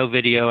I said, no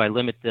video. I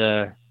limit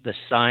the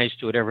size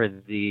to whatever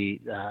the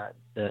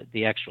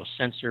actual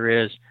sensor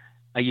is.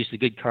 I use the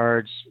good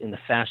cards and the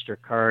faster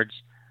cards.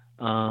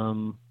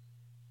 Let's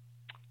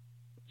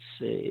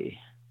see.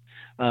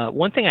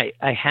 One thing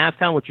I have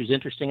found, which was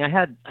interesting, I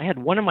had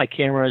one of my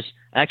cameras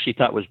I actually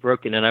thought was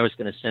broken, and I was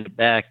going to send it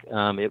back.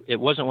 It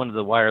wasn't one of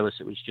the wireless;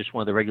 it was just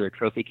one of the regular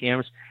trophy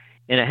cams,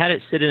 and I had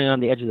it sitting on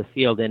the edge of the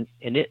field, and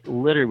it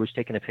literally was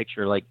taking a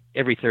picture like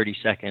every 30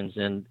 seconds,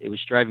 and it was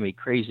driving me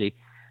crazy.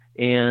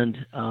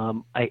 And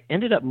I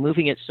ended up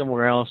moving it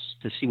somewhere else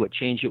to see what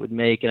change it would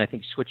make, and I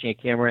think switching a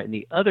camera. And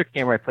the other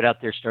camera I put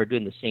out there started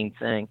doing the same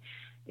thing.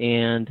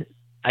 And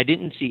I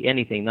didn't see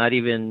anything, not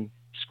even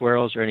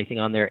squirrels or anything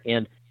on there.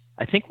 And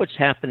I think what's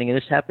happening, and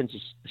this happens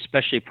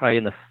especially probably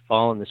in the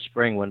fall and the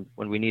spring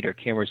when we need our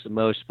cameras the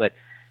most, but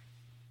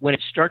when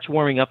it starts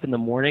warming up in the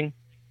morning,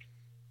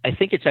 I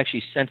think it's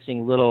actually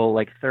sensing little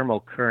like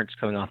thermal currents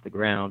coming off the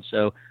ground.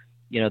 So,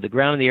 the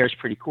ground in the air is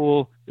pretty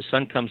cool. The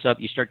sun comes up,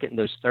 you start getting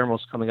those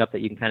thermals coming up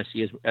that you can kind of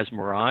see as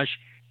mirage.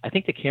 I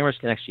think the cameras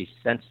can actually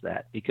sense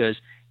that because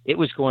it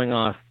was going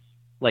off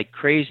like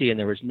crazy and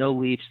there was no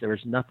leaks. There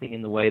was nothing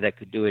in the way that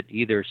could do it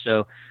either.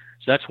 So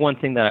that's one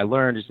thing that I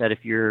learned is that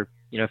if you're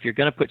going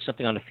to put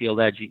something on a field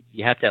edge,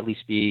 you have to at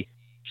least be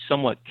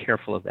somewhat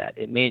careful of that.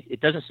 It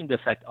doesn't seem to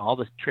affect all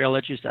the trail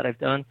edges that I've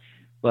done,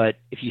 but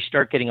if you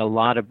start getting a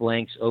lot of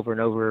blanks over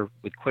and over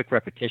with quick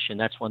repetition,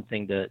 that's one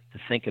thing to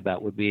think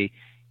about would be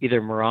either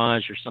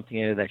mirage or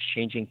something that's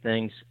changing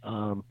things.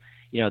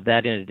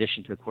 That in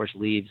addition to, of course,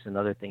 leaves and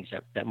other things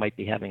that might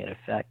be having an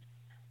effect.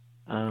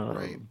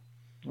 Right.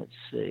 Let's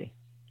see.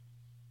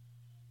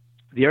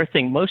 The other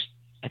thing,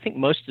 I think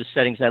most of the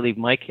settings I leave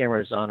my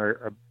cameras on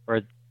are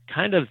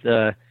kind of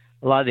a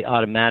lot of the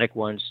automatic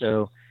ones.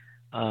 So,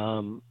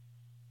 and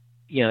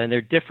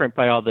they're different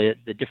by all the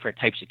different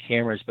types of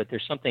cameras, but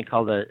there's something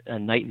called a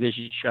night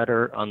vision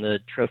shutter on the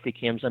trophy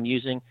cams I'm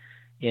using.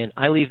 And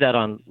I leave that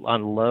on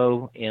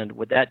low. And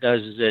what that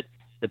does is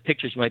the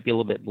pictures might be a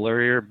little bit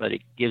blurrier, but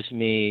it gives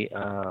me,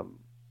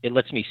 it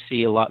lets me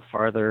see a lot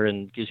farther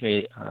and gives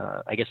me,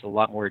 I guess, a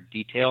lot more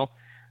detail.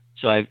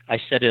 So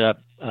I set it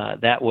up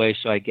that way.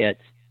 So it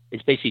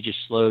basically just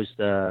slows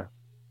the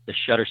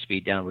shutter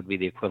speed down would be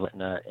the equivalent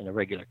in a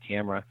regular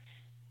camera.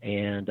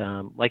 And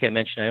like I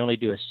mentioned, I only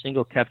do a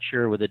single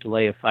capture with a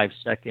delay of 5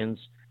 seconds.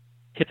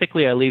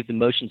 Typically, I leave the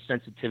motion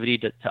sensitivity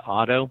to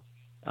auto.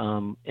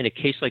 In a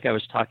case like I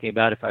was talking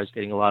about, if I was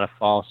getting a lot of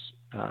false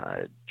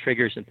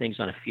triggers and things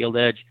on a field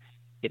edge,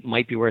 it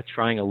might be worth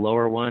trying a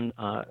lower one.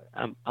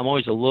 I'm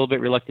always a little bit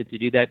reluctant to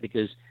do that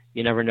because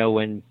you never know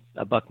when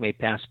a buck may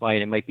pass by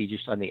and it might be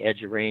just on the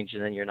edge of range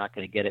and then you're not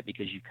going to get it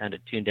because you kind of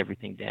tuned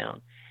everything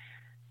down.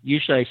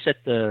 Usually I set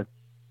the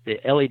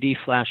LED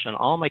flash on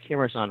all my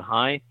cameras on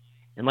high.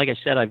 And like I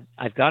said,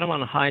 I've got them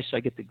on high so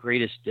I get the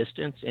greatest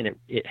distance, and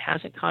it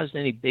hasn't caused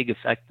any big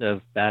effect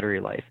of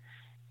battery life.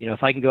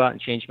 If I can go out and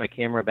change my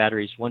camera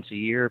batteries once a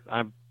year,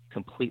 I'm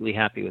completely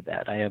happy with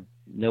that. I have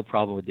no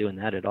problem with doing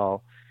that at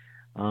all.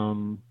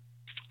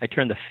 I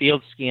turned the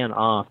field scan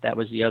off. That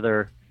was the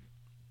other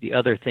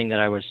thing that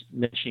I was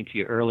mentioning to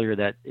you earlier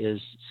that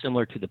is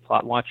similar to the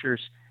plot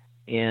watchers.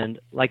 And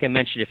like I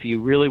mentioned, if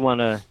you really want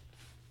to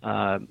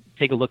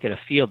take a look at a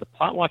field, the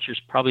plot watcher is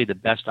probably the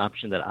best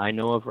option that I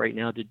know of right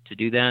now to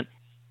do that.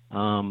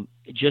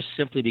 Just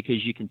simply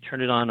because you can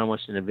turn it on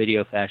almost in a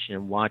video fashion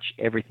and watch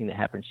everything that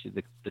happens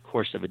through the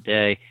course of a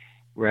day.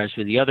 Whereas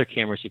with the other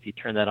cameras, if you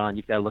turn that on,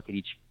 you've got to look at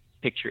each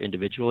picture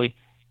individually.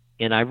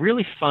 And I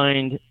really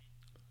find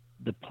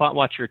the plot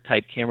watcher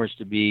type cameras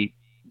to be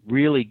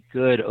really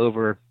good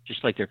over,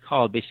 just like they're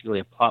called, basically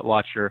a plot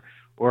watcher,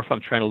 or if I'm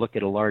trying to look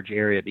at a large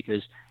area,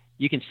 because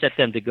you can set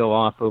them to go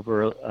off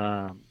over,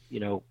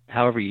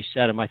 however you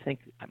set them. I think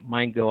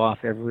mine go off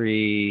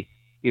every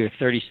either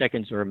 30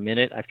 seconds or a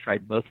minute. I've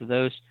tried both of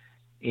those.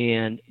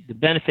 And the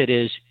benefit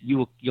is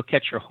you'll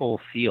catch your whole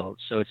field.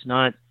 So it's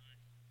not,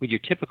 with your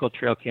typical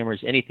trail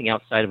cameras, anything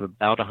outside of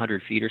about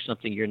 100 feet or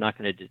something, you're not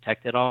going to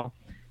detect at all.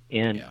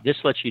 And this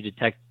lets you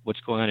detect what's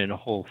going on in a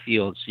whole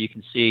field. So you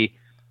can see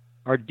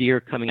our deer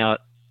coming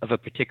out of a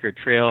particular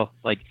trail.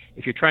 Like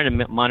if you're trying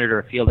to monitor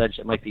a field edge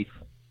that might be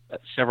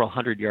several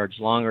hundred yards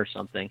long or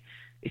something,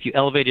 if you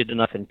elevate it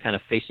enough and kind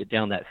of face it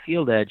down that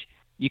field edge,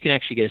 you can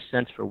actually get a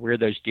sense for where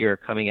those deer are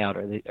coming out.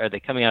 Are they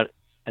coming out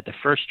at the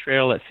first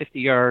trail at 50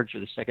 yards or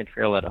the second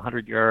trail at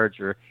 100 yards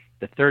or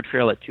the third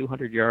trail at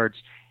 200 yards?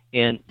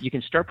 And you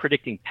can start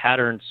predicting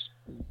patterns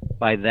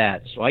by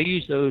that. So I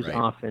use those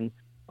often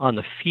on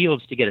the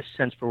fields to get a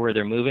sense for where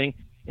they're moving.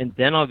 And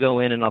then I'll go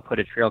in and I'll put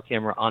a trail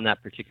camera on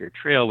that particular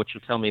trail, which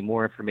will tell me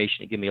more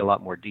information and give me a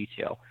lot more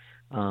detail.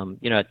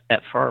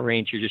 At far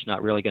range, you're just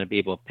not really going to be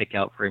able to pick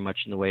out very much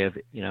in the way of,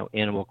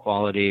 animal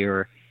quality,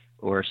 or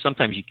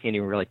sometimes you can't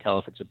even really tell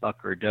if it's a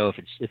buck or a doe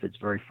if it's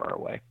very far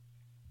away.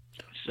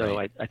 So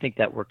I think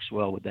that works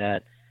well with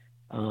that.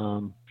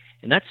 And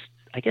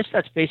I guess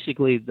that's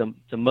basically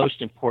the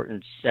most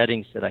important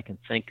settings that I can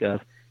think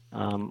of.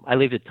 I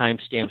leave the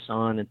timestamps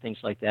on and things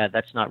like that.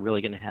 That's not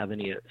really going to have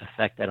any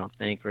effect, I don't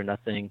think, or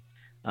nothing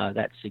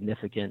that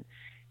significant.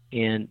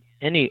 And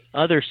any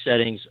other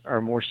settings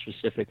are more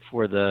specific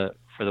for the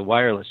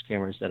wireless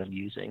cameras that I'm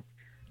using.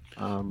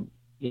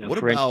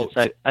 For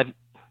instance,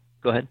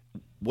 go ahead.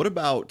 What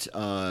about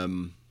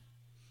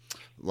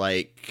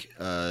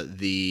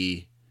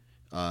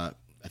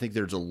I think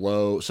there's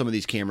some of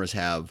these cameras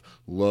have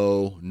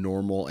low,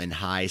 normal, and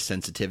high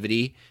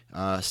sensitivity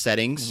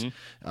settings.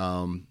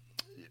 Mm-hmm.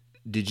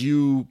 Did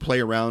you play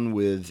around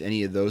with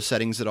any of those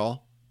settings at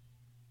all?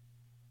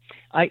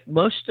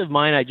 Most of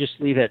mine I just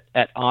leave it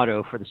at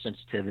auto for the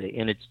sensitivity,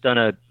 and it's done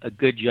a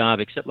good job.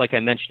 Except like I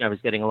mentioned, I was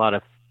getting a lot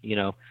of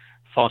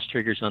false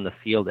triggers on the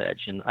field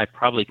edge, and I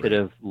probably could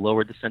have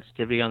lowered the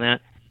sensitivity on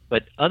that.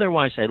 But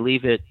otherwise, I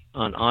leave it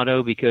on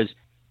auto because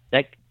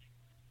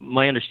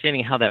my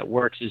understanding how that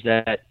works is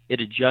that it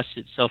adjusts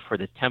itself for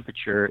the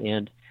temperature.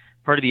 And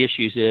part of the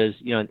issues is,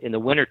 in the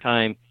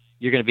wintertime,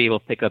 you're going to be able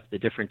to pick up the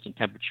difference in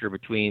temperature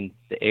between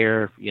the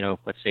air,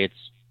 let's say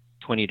it's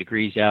 20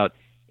 degrees out,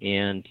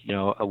 and,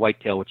 a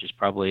whitetail, which is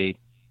probably,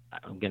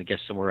 I'm going to guess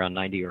somewhere around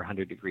 90 or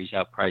 100 degrees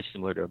out, probably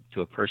similar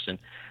to a person.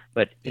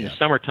 But in the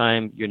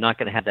summertime, you're not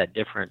going to have that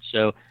difference.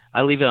 So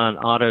I leave it on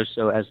auto,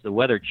 so as the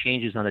weather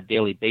changes on a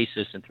daily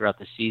basis and throughout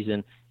the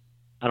season,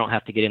 I don't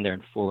have to get in there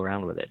and fool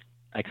around with it.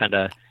 I kind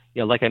of,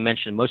 like I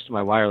mentioned, most of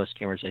my wireless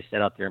cameras I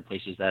set out there in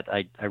places that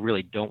I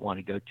really don't want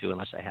to go to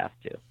unless I have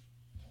to.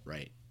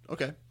 Right.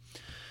 Okay.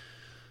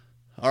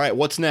 All right.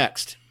 What's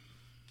next?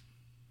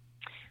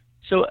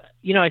 So,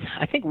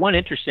 I think one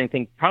interesting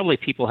thing, probably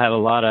people have a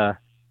lot of,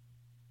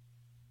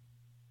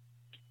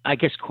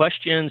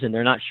 questions, and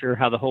they're not sure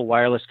how the whole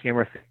wireless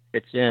camera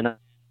fits in.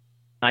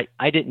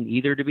 I didn't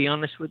either, to be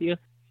honest with you.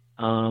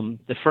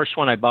 The first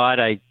one I bought,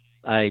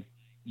 I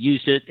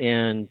used it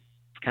and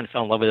kind of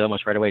fell in love with it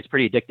almost right away. It's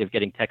pretty addictive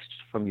getting texts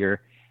from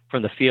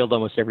the field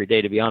almost every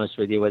day, to be honest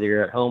with you, whether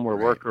you're at home or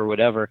work or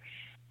whatever.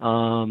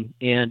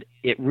 And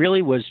it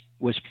really was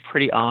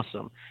pretty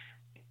awesome.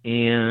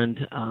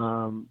 And,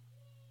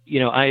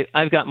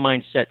 I've got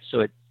mine set so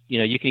it,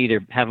 you can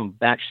either have them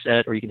batch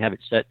set or you can have it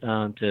set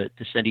to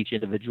send each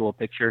individual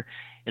picture.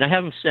 And I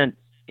have them sent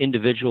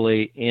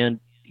individually. And,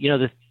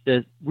 the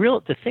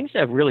things that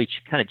have really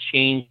kind of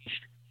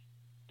changed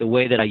the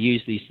way that I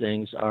use these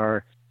things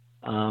are,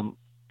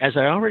 as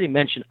I already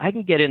mentioned, I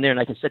can get in there and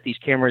I can set these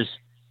cameras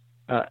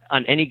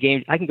on any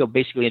game. I can go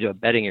basically into a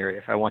bedding area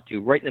if I want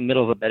to, right in the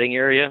middle of a bedding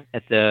area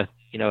at the,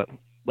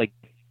 like,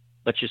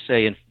 let's just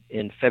say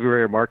in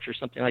February or March or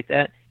something like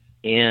that,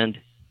 and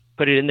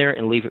put it in there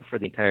and leave it for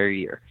the entire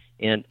year.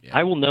 And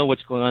I will know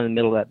what's going on in the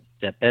middle of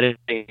that bedding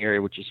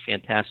area, which is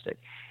fantastic.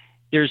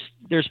 There's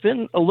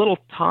been a little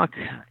talk,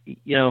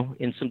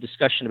 in some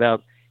discussion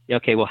about,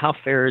 okay, well, how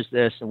fair is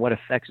this and what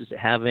effects is it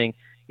having?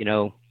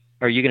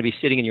 Are you going to be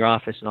sitting in your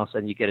office and all of a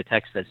sudden you get a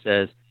text that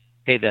says,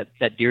 hey,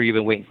 that deer you've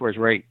been waiting for is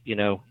right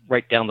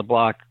down the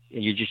block,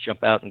 and you just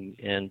jump out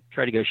and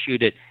try to go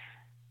shoot it.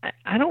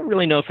 I don't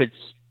really know if it's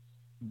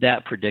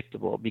that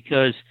predictable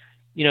because,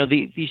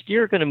 these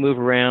deer are going to move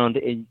around,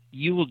 and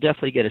you will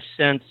definitely get a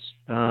sense,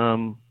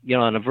 on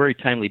a very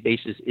timely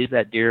basis, is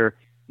that deer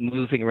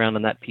moving around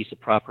on that piece of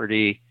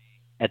property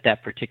at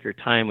that particular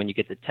time when you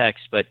get the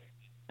text. But,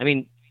 I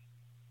mean,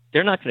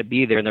 they're not going to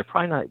be there, and they're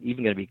probably not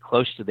even going to be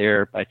close to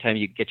there by the time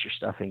you get your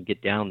stuff and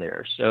get down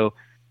there. So,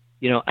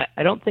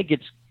 I don't think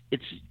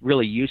it's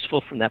really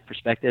useful from that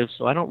perspective.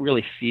 So I don't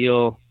really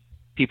feel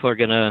people are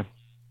going to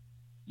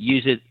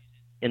use it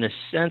in a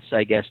sense,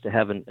 I guess, to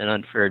have an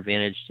unfair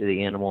advantage to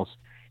the animals.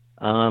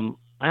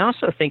 I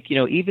also think,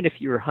 even if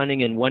you were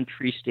hunting in one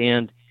tree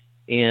stand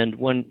and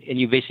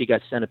you basically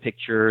got sent a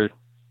picture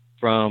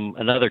from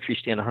another tree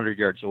stand 100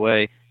 yards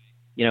away,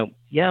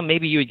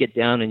 maybe you would get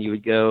down and you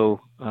would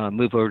go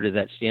move over to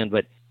that stand.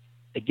 But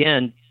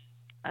again,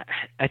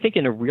 I think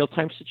in a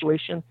real-time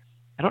situation,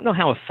 I don't know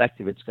how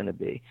effective it's going to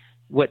be.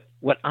 What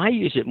I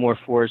use it more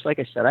for is, like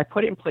I said, I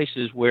put it in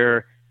places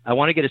where I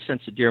want to get a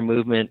sense of deer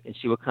movement and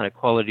see what kind of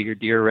quality your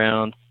deer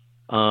around.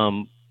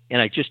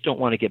 And I just don't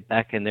want to get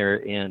back in there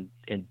and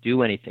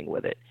do anything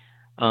with it.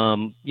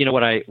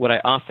 What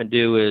I often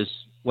do is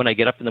when I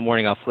get up in the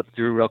morning, I'll flip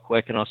through real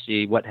quick and I'll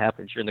see what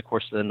happens during the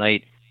course of the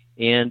night.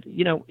 And,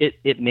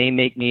 it may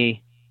make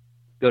me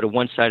go to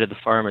one side of the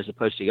farm as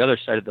opposed to the other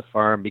side of the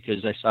farm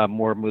because I saw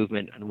more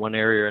movement in one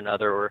area or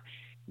another, or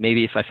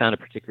maybe if I found a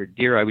particular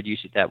deer, I would use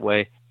it that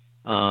way.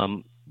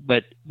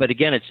 But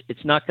again,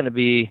 it's not going to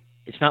be,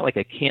 it's not like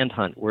a canned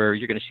hunt where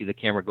you're going to see the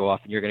camera go off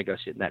and you're going to go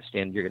sit in that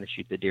stand and you're going to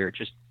shoot the deer.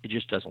 It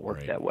just doesn't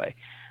work that way.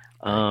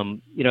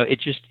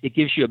 It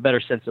gives you a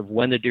better sense of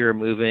when the deer are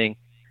moving,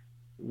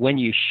 when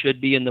you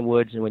should be in the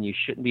woods and when you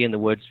shouldn't be in the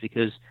woods,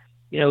 because,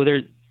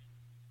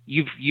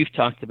 you've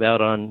talked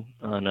about on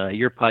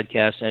your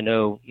podcast. I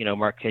know,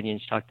 Mark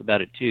Kenyon's talked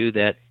about it too,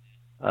 that,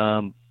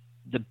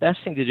 the best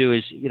thing to do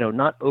is,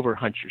 not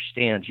overhunt your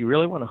stands. You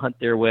really want to hunt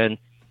there when,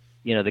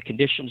 the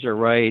conditions are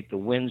right, the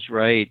wind's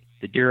right,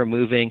 the deer are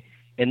moving.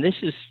 And this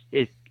is,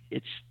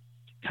 it's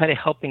kind of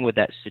helping with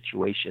that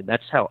situation.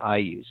 That's how I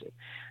use it.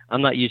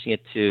 I'm not using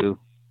it to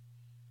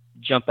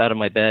jump out of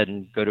my bed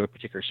and go to a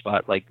particular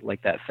spot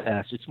like that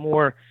fast. It's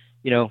more,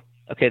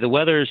 okay, the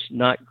weather's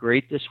not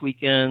great this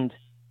weekend.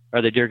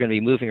 Are the deer going to be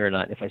moving or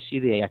not? If I see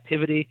the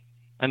activity,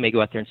 I may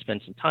go out there and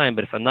spend some time.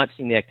 But if I'm not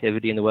seeing the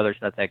activity and the weather's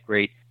not that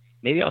great,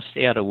 maybe I'll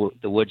stay out of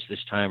the woods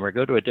this time or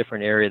go to a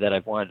different area that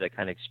I've wanted to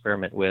kind of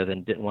experiment with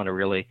and didn't want to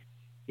really,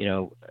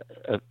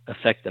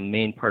 affect the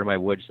main part of my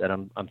woods that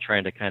I'm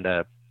trying to kind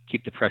of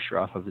keep the pressure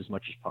off of as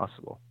much as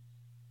possible.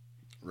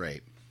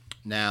 Right.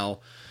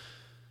 Now,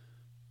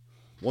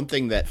 one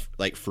thing that,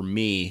 like, for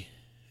me,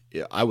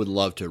 I would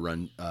love to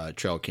run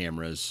trail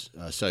cameras,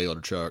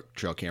 cellular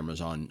trail cameras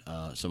on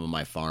some of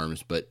my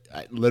farms, but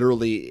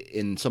literally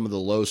in some of the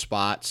low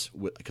spots,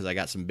 because I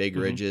got some big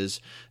ridges,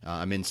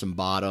 I'm in some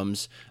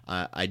bottoms,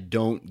 I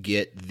don't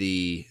get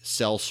the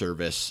cell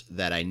service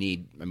that I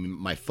need. I mean,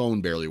 my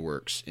phone barely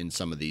works in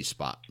some of these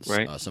spots,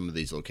 right. Some of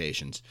these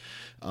locations.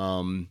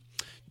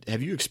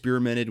 Have you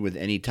experimented with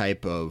any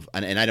type of,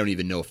 and I don't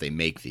even know if they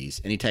make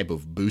these, any type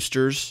of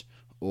boosters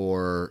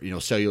or,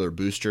 cellular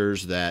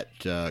boosters that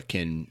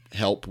can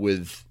help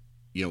with,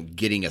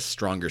 getting a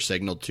stronger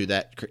signal to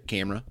that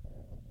camera?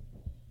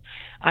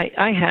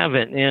 I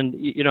haven't,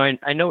 and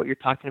I know what you're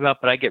talking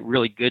about, but I get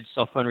really good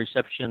cell phone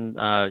reception,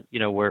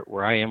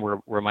 where I am,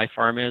 where my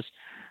farm is.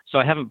 So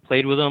I haven't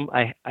played with them.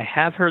 I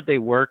have heard they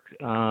work.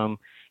 I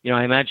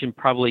imagine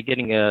probably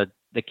getting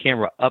the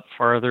camera up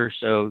farther.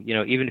 So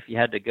even if you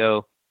had to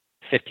go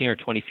 15 or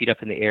 20 feet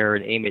up in the air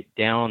and aim it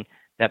down,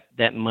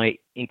 that might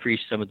increase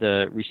some of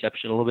the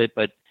reception a little bit.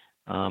 But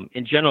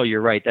in general,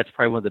 you're right. That's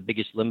probably one of the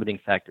biggest limiting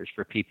factors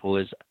for people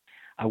is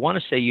I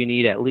want to say you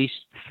need at least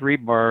 3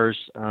 bars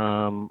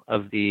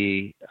of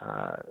the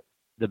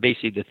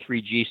basically the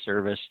 3G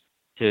service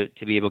to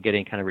be able to get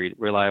any kind of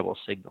reliable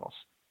signals.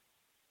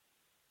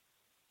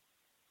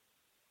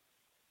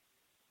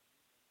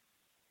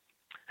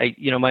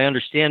 My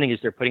understanding is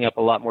they're putting up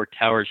a lot more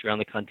towers around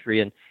the country,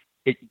 and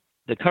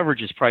the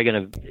coverage is probably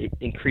going to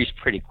increase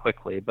pretty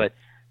quickly. But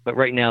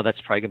right now, that's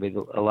probably going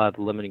to be a lot of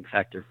the limiting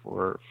factor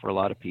for a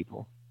lot of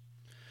people.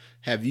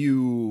 Have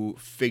you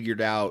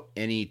figured out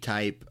any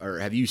type, or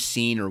have you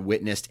seen or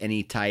witnessed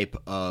any type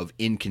of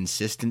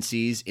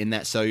inconsistencies in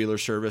that cellular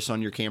service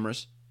on your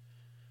cameras?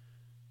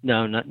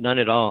 No, none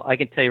at all. I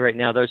can tell you right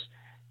now, those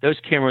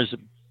cameras,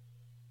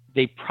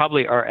 they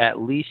probably are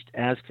at least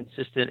as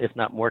consistent, if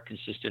not more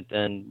consistent,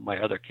 than my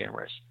other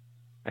cameras.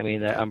 I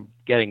mean, I'm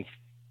getting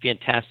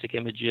fantastic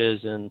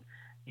images, and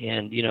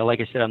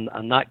like I said,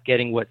 I'm not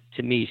getting what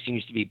to me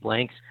seems to be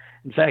blanks.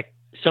 In fact,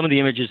 some of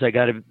the images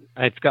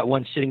I've got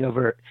one sitting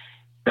over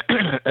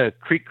a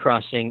creek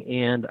crossing,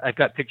 and I've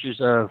got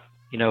pictures of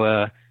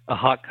a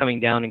hawk coming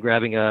down and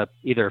grabbing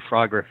either a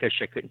frog or a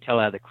fish I couldn't tell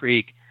out of the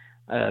creek.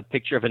 A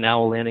picture of an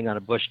owl landing on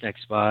a bush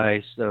next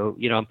by. So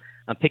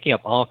I'm picking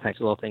up all kinds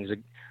of little things.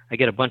 I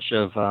get a bunch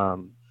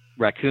of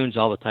raccoons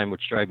all the time,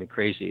 which drive me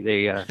crazy.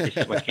 They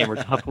set my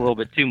cameras up a little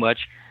bit too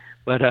much.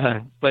 But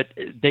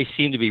they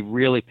seem to be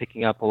really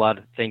picking up a lot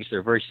of things.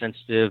 They're very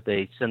sensitive.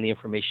 They send the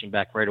information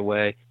back right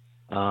away.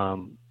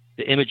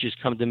 The images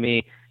come to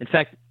me. In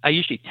fact, I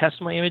usually test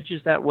my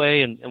images that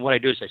way. And what I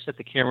do is I set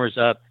the cameras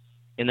up,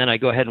 and then I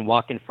go ahead and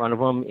walk in front of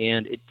them.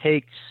 And it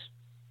takes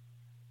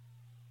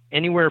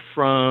anywhere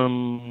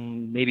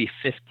from maybe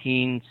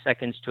 15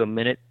 seconds to a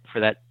minute for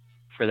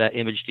that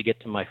image to get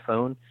to my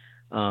phone.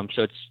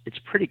 So it's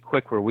pretty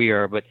quick where we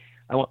are. But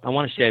I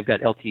want to say I've got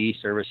LTE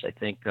service, I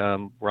think,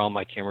 where all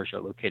my cameras are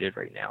located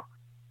right now.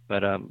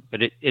 But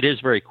it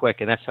is very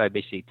quick, and that's how I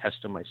basically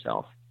test them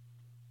myself.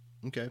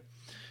 Okay.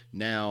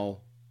 Now,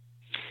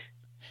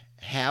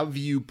 have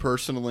you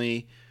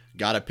personally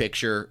got a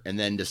picture and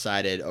then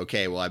decided,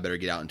 okay, well, I better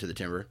get out into the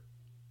timber?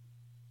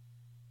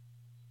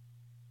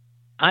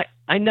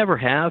 I never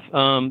have.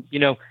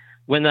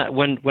 When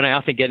I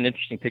often get an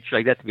interesting picture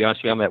like that, to be honest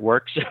with you, I'm at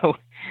work, so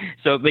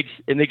it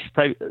makes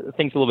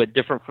things a little bit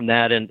different from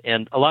that.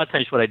 And a lot of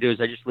times what I do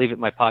is I just leave it in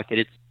my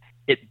pocket.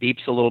 It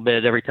beeps a little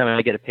bit every time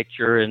I get a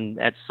picture, and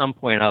at some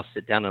point I'll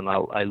sit down and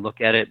I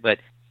look at it. But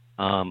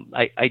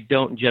I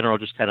don't in general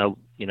just kind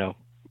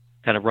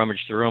of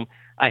rummage through them.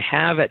 I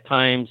have at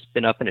times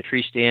been up in a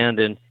tree stand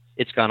and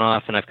it's gone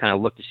off, and I've kind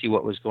of looked to see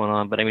what was going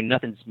on. But I mean,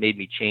 nothing's made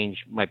me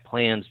change my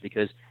plans,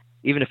 because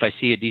even if I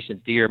see a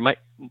decent deer,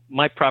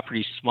 my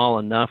property's small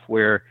enough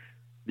where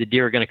the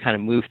deer are going to kind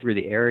of move through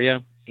the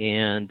area.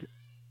 And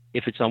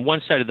if it's on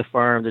one side of the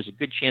farm, there's a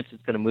good chance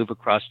it's going to move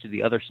across to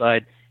the other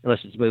side unless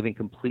it's moving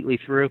completely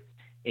through.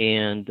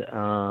 And,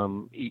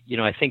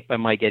 I think by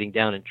my getting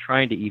down and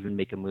trying to even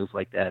make a move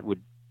like that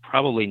would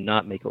probably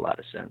not make a lot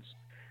of sense.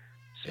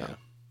 So. Yeah.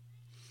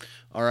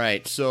 All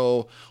right.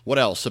 So what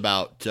else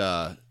about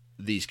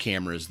these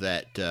cameras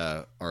that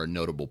are a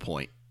notable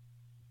point?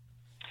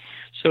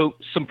 So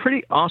some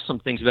pretty awesome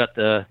things about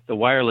the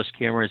wireless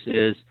cameras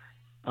is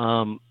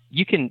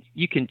you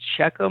can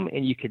check them,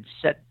 and you can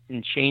set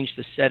and change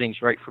the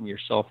settings right from your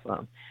cell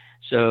phone.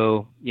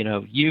 So,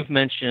 you've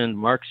mentioned,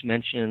 Mark's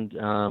mentioned,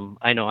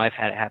 I know I've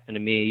had it happen to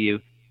me.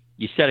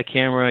 You set a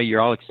camera,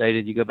 you're all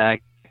excited, you go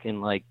back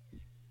and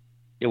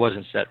it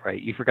wasn't set right.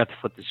 You forgot to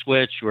flip the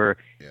switch, or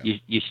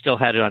you still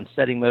had it on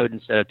setting mode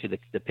instead of to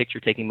the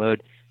picture taking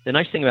mode. The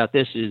nice thing about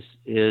this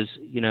is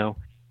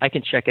I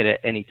can check it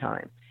at any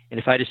time. And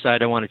if I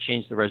decide I want to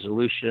change the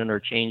resolution or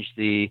change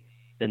the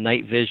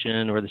night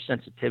vision or the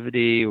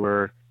sensitivity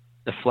or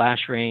the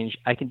flash range,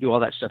 I can do all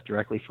that stuff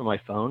directly from my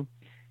phone.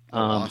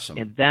 Awesome.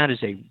 And that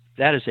is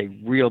a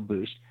real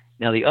boost.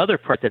 Now, the other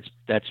part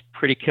that's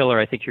pretty killer,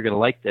 I think you're going to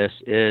like this,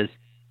 is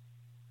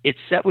it's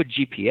set with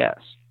GPS.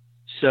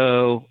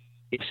 So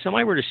if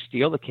somebody were to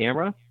steal the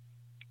camera,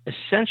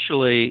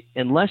 essentially,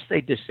 unless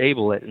they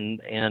disable it,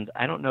 and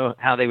I don't know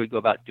how they would go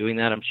about doing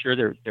that. I'm sure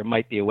there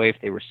might be a way if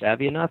they were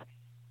savvy enough.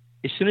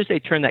 As soon as they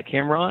turn that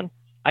camera on,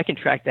 I can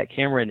track that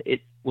camera and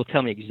it will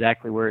tell me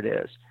exactly where it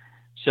is.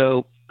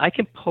 So I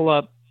can pull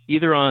up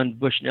either on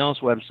Bushnell's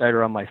website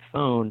or on my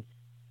phone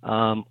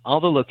all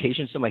the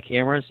locations of my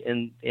cameras,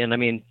 and I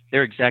mean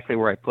they're exactly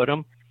where I put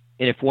them.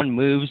 And if one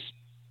moves,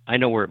 I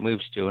know where it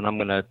moves to, and I'm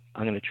gonna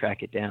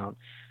track it down.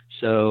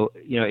 So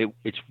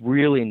it's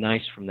really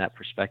nice from that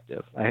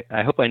perspective.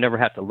 I hope I never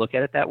have to look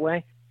at it that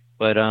way,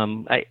 but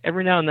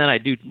every now and then I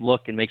do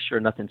look and make sure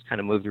nothing's kind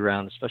of moved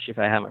around, especially if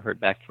I haven't heard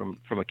back from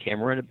a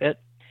camera in a bit.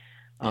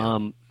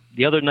 Yeah.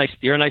 The other nice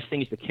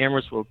thing is the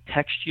cameras will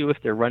text you if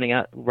they're running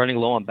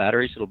low on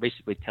batteries. It'll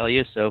basically tell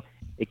you, so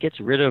it gets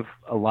rid of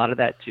a lot of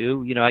that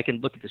too. I can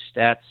look at the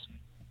stats.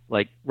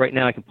 Like right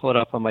now, I can pull it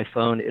up on my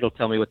phone. It'll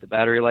tell me what the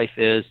battery life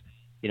is.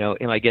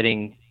 Am I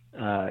getting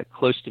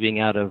close to being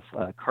out of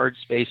card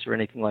space or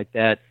anything like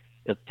that?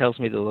 It tells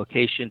me the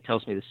location,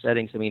 tells me the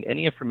settings. I mean,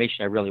 any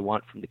information I really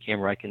want from the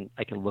camera, I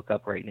can look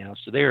up right now.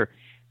 So they're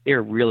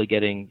really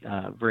getting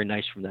very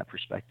nice from that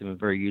perspective and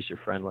very user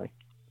friendly.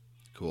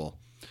 Cool.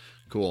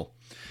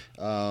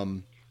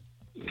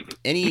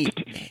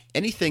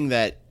 Anything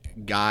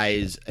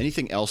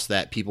else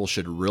that people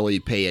should really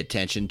pay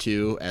attention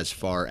to as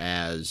far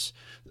as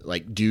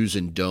like do's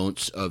and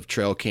don'ts of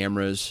trail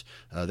cameras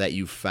that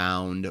you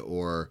found,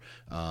 or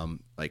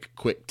like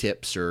quick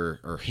tips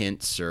or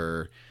hints,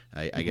 or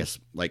I guess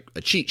like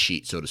a cheat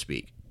sheet, so to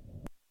speak?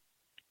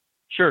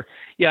 Sure.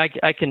 Yeah,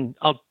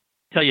 I'll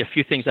tell you a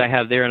few things I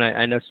have there, and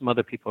I know some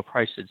other people have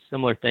probably said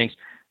similar things.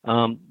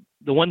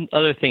 The one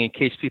other thing, in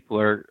case people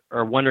are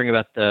wondering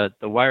about the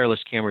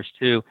wireless cameras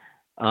too,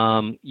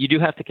 you do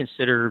have to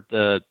consider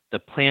the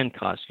plan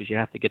cost, because you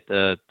have to get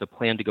the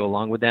plan to go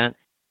along with that.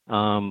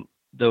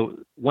 The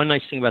one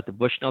nice thing about the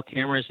Bushnell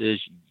cameras is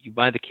you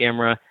buy the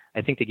camera.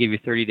 I think they give you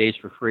 30 days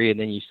for free, and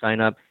then you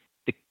sign up.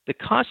 The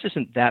cost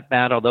isn't that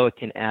bad, although it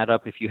can add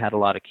up if you had a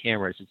lot of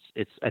cameras.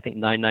 It's I think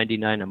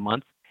 $9.99 a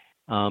month.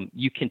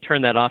 You can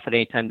turn that off at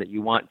any time that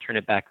you want, turn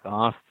it back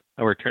off,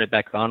 or turn it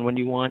back on when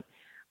you want.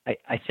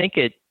 I think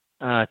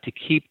to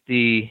keep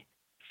the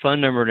phone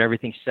number and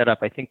everything set up,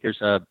 I think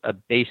there's a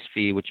base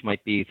fee, which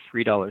might be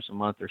 $3 a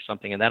month or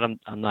something, and that I'm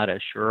not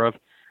as sure of.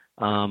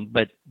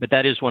 But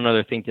that is one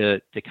other thing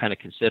to kind of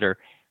consider.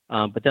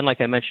 But then,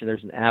 like I mentioned,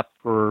 there's an app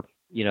for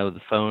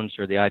the phones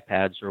or the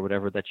iPads or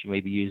whatever that you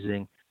may be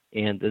using,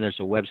 and then there's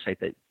a website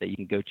that you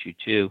can go to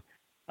too.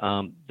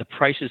 The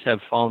prices have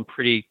fallen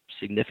pretty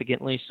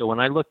significantly. So when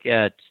I look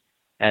at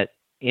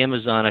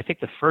Amazon, I think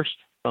the first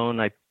phone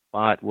I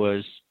bought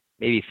was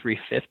maybe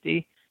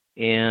 $350,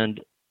 and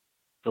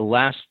the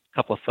last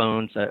couple of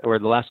phones or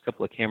the last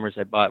couple of cameras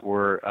I bought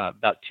were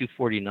about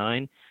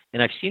 $249,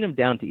 and I've seen them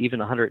down to even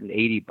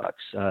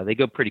 $180. They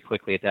go pretty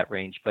quickly at that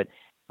range, but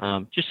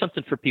just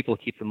something for people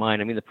to keep in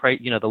mind. I mean, the price,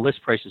 the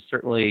list prices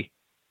certainly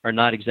are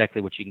not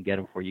exactly what you can get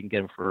them for. You can get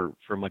them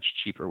for much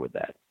cheaper with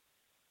that.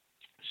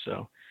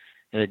 So,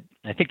 and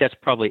I think that's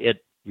probably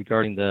it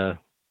regarding the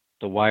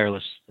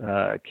wireless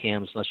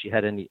cams, unless you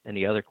had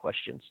any other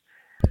questions.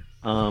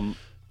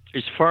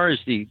 As far as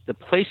the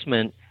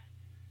placement,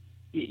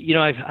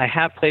 I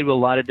have played with a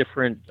lot of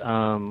different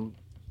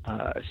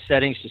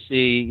settings to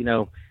see,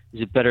 is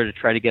it better to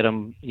try to get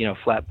them,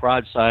 flat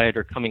broadside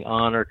or coming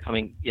on or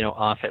coming,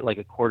 off at like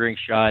a quartering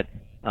shot,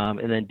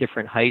 and then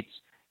different heights.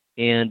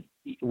 And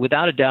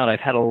without a doubt, I've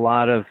had a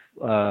lot of,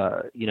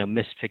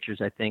 missed pictures,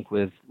 I think,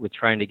 with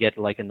trying to get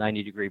like a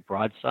 90-degree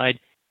broadside.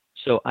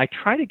 So I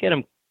try to get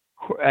them,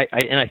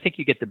 and I think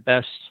you get the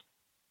best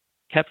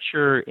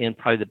capture and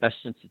probably the best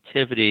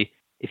sensitivity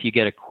if you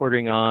get a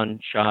quartering on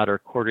shot or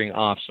quartering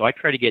off. So I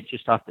try to get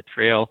just off the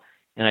trail,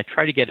 and I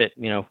try to get it,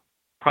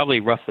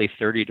 probably roughly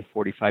 30 to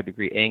 45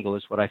 degree angle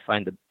is what I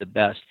find the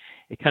best.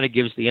 It kind of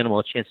gives the animal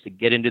a chance to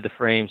get into the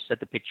frame,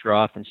 set the picture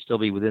off, and still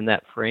be within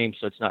that frame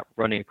so it's not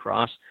running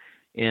across.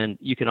 And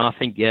you can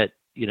often get,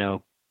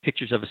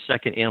 pictures of a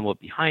second animal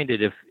behind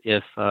it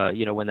if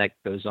when that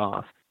goes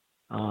off.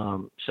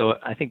 So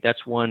I think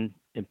that's one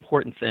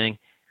important thing.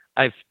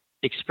 I've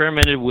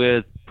experimented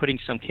with putting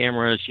some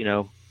cameras,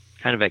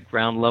 kind of at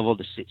ground level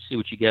to see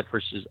what you get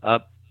versus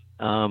up.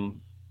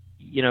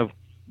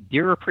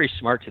 Deer are pretty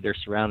smart to their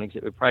surroundings.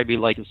 It would probably be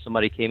like if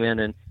somebody came in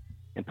and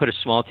put a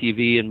small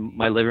TV in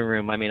my living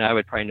room. I mean, I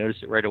would probably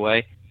notice it right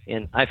away.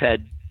 And I've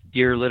had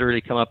deer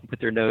literally come up and put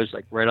their nose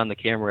like right on the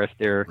camera if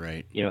they're,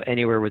 right,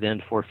 anywhere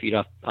within 4 feet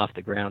off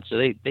the ground. So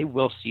they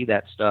will see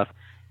that stuff.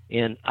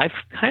 And I've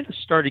kind of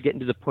started getting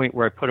to the point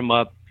where I put them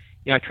up.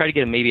 I try to get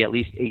them maybe at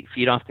least 8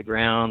 feet off the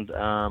ground.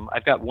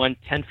 I've got one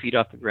 10 feet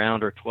off the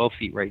ground or 12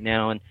 feet right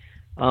now. And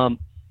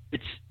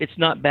it's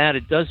not bad.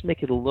 It does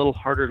make it a little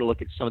harder to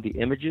look at some of the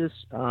images.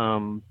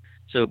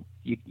 So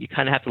you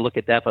kind of have to look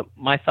at that. But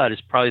my thought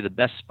is probably the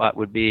best spot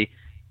would be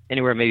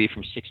anywhere maybe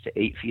from 6 to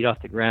 8 feet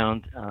off the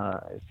ground.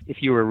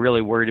 If you were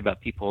really worried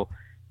about people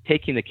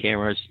taking the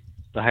cameras,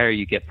 the higher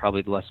you get,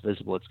 probably the less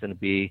visible it's going to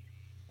be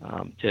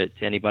to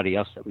anybody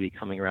else that would be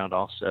coming around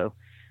also.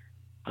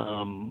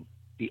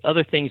 the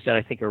other things that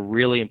I think are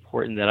really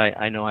important that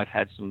I know I've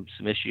had some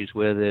issues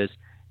with is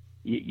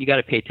you got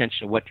to pay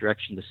attention to what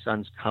direction the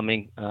sun's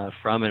coming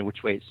from and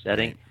which way it's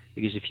setting. Right.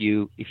 Because if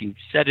you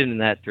set it in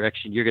that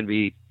direction, you're going to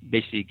be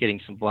basically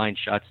getting some blind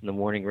shots in the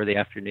morning or the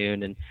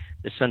afternoon, and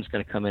the sun's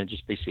going to come in and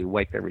just basically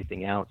wipe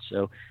everything out.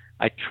 So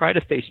I try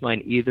to face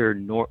mine either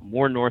more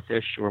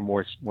northish or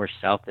more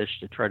southish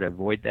to try to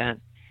avoid that,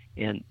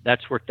 and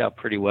that's worked out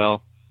pretty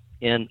well.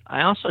 And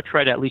I also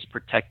try to at least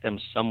protect them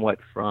somewhat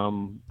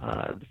from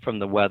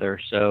the weather.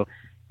 So,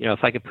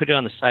 if I could put it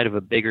on the side of a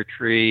bigger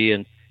tree,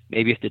 and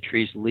maybe if the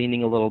tree's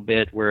leaning a little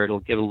bit where it'll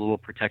give a little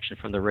protection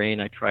from the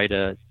rain, I try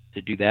to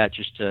do that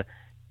just to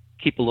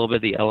keep a little bit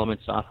of the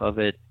elements off of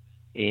it.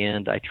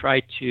 And I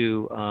try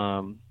to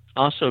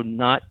also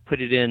not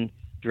put it in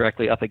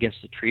directly up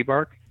against the tree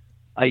bark.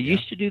 I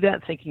used to do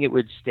that thinking it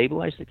would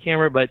stabilize the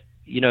camera, but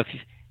I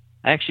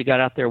actually got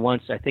out there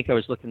once. I think I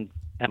was looking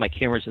at my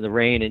cameras in the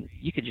rain, and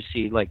you could just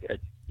see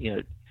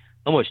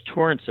almost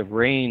torrents of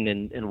rain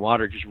and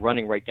water just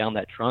running right down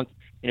that trunk,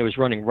 and it was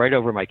running right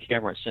over my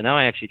camera. So now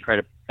I actually try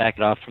to back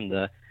it off from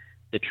the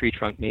tree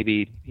trunk,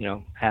 maybe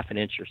half an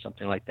inch or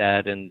something like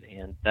that, and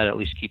that at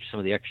least keeps some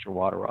of the extra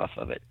water off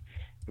of it.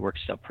 It works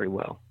out pretty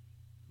well.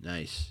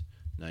 Nice.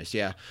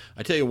 Yeah,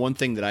 I tell you, one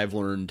thing that I've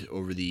learned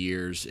over the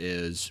years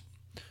is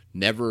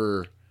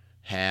never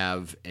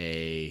have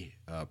a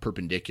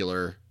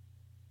perpendicular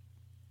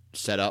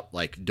setup.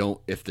 Like,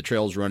 if the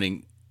trail's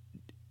running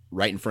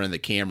right in front of the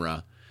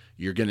camera,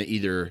 you're going to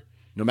either,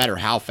 no matter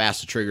how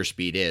fast the trigger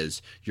speed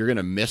is, you're going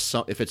to miss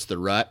some. If it's the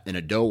rut and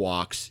a doe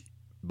walks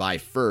by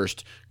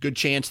first, good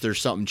chance there's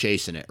something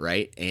chasing it,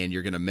 right? And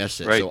you're going to miss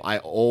it. Right. So I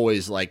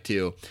always like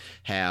to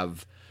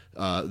have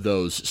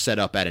those set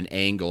up at an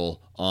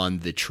angle on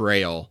the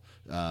trail,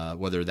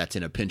 whether that's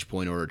in a pinch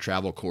point or a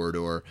travel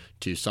corridor,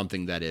 to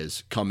something that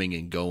is coming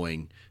and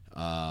going,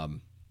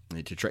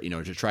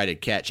 to try to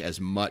catch as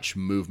much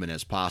movement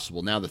as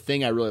possible. Now, the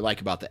thing I really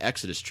like about the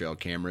Exodus trail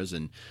cameras,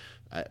 and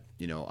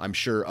I'm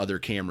sure other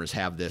cameras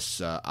have this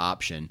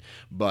option,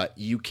 but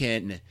you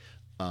can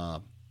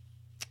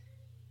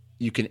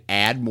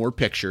add more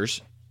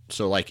pictures.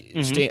 So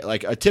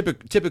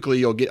typically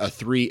you'll get a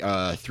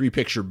three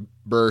picture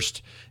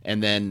burst,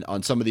 and then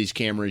on some of these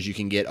cameras you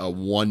can get a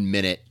 1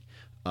 minute.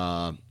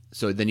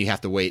 So then you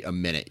have to wait a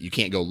minute. You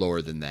can't go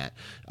lower than that.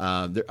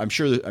 I'm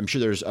sure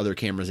there's other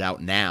cameras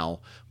out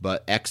now,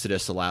 but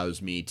Exodus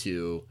allows me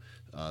to,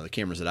 the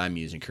cameras that I'm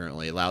using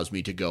currently allows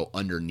me to go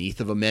underneath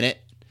of a minute,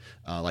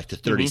 like to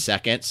 30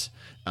 seconds,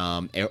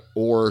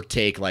 or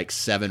take like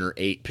 7 or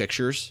 8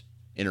 pictures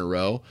in a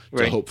row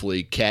to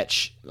hopefully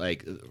catch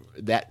like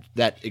that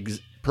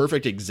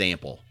perfect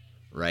example,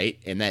 right?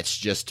 And that's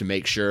just to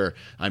make sure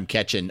I'm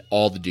catching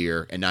all the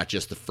deer and not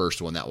just the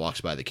first one that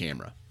walks by the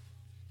camera.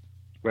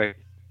 Right.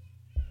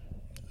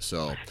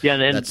 So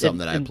and that's something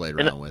that I played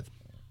around with.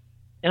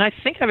 And I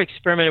think I've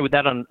experimented with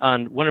that on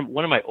one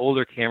of my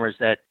older cameras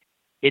that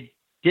it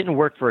didn't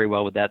work very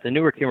well with that. The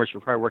newer cameras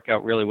will probably work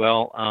out really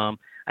well.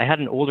 I had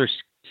an older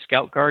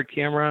Scout Guard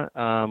camera,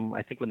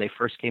 I think when they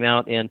first came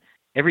out, and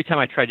every time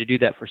I tried to do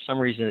that, for some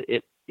reason,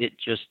 it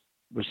just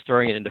was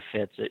throwing it into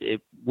fits.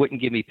 It wouldn't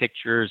give me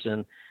pictures,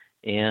 and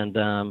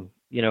I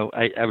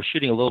was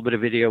shooting a little bit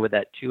of video with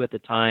that too at the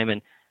time,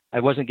 and I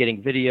wasn't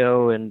getting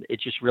video, and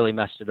it just really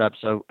messed it up.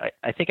 So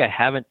I think I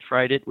haven't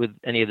tried it with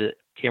any of the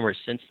cameras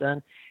since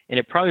then, and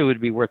it probably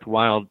would be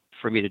worthwhile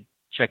for me to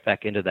check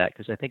back into that,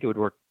 because I think it would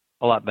work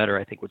a lot better,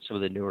 I think, with some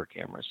of the newer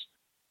cameras.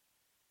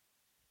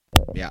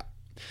 Yeah,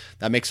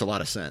 that makes a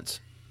lot of sense.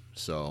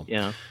 So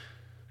yeah.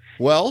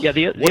 Well,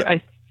 yeah.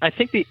 I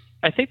think the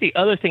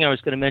other thing I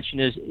was going to mention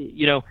is,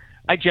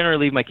 I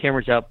generally leave my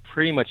cameras out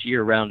pretty much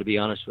year round, to be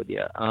honest with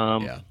you.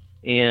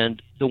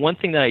 And the one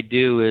thing that I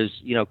do is,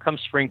 come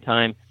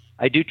springtime,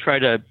 I do try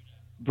to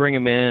bring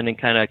them in and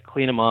kind of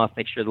clean them off,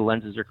 make sure the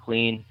lenses are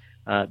clean.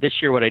 This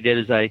year, what I did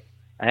is I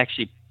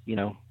actually,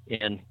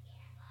 and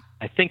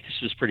I think this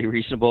was pretty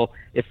reasonable.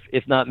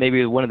 If not,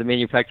 maybe one of the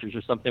manufacturers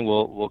or something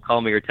will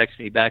call me or text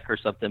me back or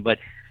something. But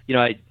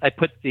I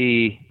put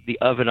the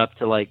oven up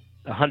to like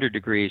 100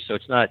 degrees, so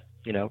it's not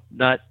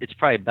it's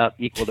probably about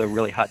equal to a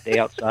really hot day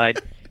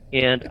outside.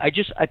 And I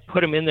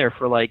put them in there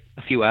for like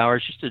a few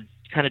hours just to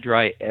kind of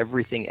dry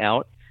everything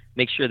out,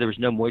 make sure there was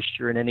no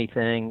moisture in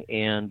anything.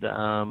 And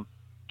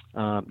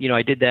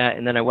I did that,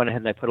 and then I went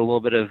ahead and I put a little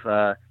bit of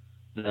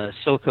the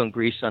silicone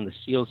grease on the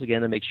seals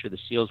again to make sure the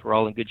seals were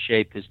all in good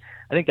shape, because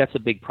I think that's a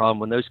big problem.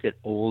 When those get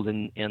old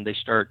and they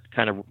start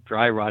kind of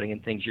dry rotting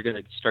and things, you're going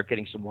to start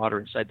getting some water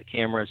inside the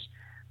cameras.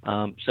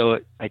 So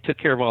I took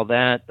care of all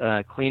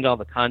that, cleaned all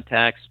the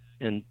contacts,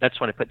 and that's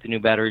when I put the new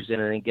batteries in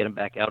and then get them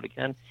back out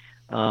again.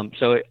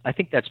 So I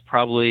think that's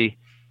probably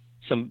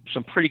some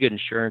pretty good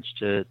insurance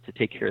to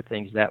take care of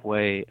things that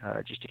way,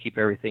 just to keep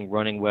everything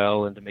running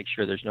well and to make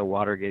sure there's no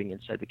water getting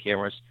inside the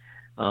cameras.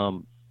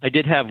 I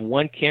did have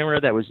one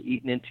camera that was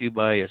eaten into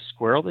by a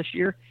squirrel this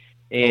year,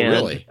 and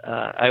really?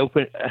 I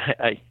opened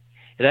it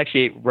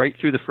actually ate right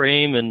through the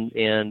frame,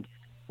 and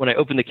when I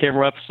opened the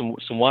camera up,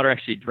 some water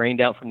actually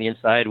drained out from the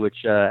inside,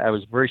 which I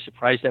was very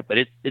surprised at, but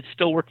it's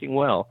still working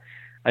well.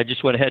 I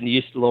just went ahead and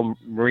used a little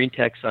Marine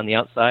Tex on the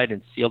outside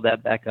and sealed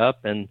that back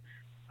up. And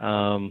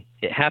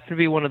it happened to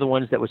be one of the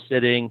ones that was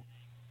sitting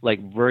like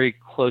very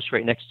close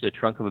right next to the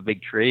trunk of a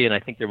big tree. And I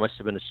think there must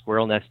have been a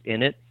squirrel nest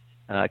in it.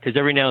 Because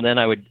every now and then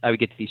I would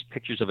get these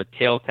pictures of a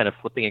tail kind of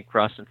flipping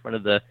across in front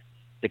of the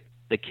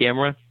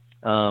camera.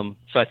 So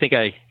I think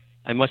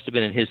I must have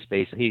been in his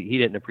space. He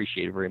didn't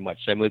appreciate it very much.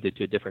 So I moved it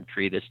to a different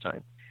tree this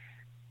time.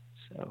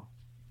 So.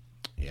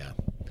 Yeah,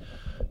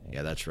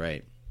 that's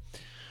right.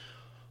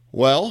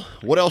 Well,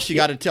 what else you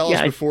got to tell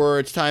us before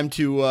it's time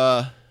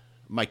to?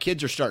 My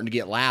kids are starting to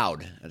get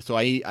loud, so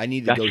I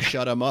need to go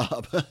shut them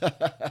up.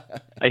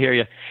 I hear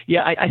you.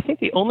 Yeah, I think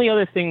the only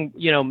other thing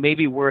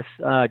maybe worth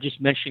just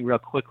mentioning real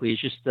quickly is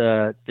just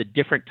the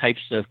different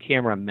types of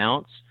camera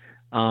mounts.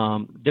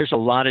 There's a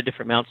lot of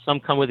different mounts. Some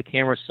come with a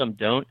camera, some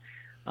don't.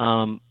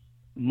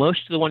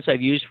 Most of the ones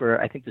I've used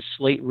were, I think, the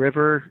Slate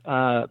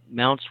River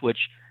mounts,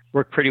 which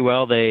work pretty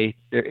well. There's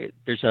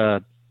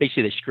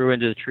basically they screw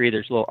into the tree.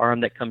 There's a little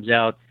arm that comes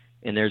out,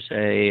 and there's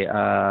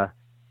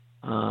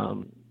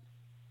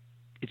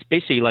it's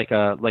basically like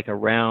a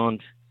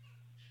round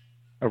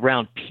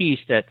piece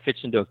that fits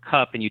into a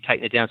cup, and you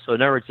tighten it down. So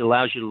in other words, it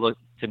allows you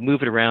to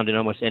move it around in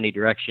almost any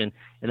direction,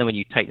 and then when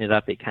you tighten it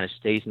up, it kind of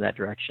stays in that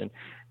direction.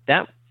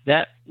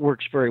 That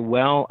works very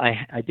well.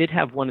 I did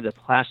have one of the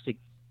plastic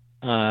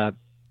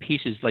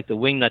pieces, like the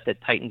wing nut that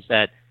tightens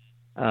that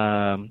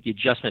the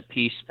adjustment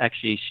piece,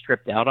 actually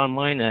stripped out on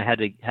mine, and I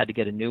had to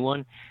get a new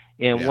one.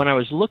 And when I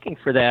was looking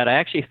for that, I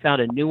actually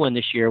found a new one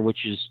this year,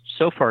 which is,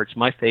 so far, it's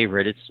my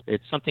favorite.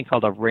 It's something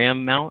called a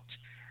Ram mount.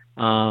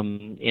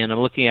 And I'm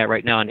looking at it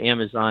right now on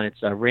Amazon.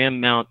 It's a Ram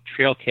mount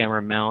trail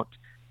camera mount,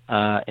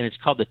 and it's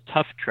called the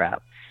Tough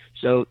Trap.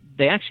 So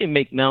they actually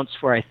make mounts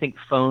for, I think,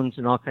 phones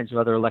and all kinds of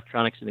other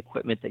electronics and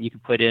equipment that you can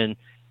put in,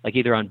 like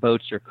either on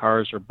boats or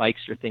cars or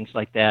bikes or things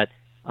like that.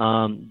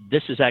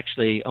 This is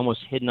actually almost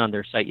hidden on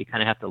their site. You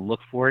kind of have to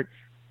look for it.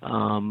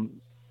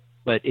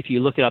 But if you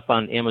look it up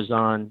on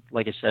Amazon,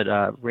 like I said,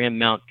 Ram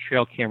mount,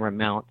 trail camera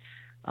mount,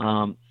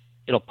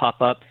 it'll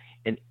pop up.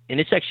 And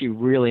it's actually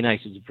really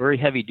nice. It's very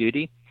heavy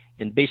duty.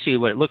 And basically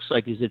what it looks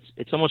like is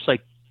it's almost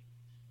like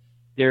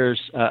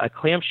there's a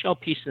clamshell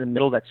piece in the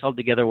middle that's held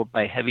together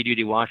by a heavy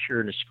duty washer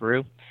and a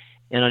screw.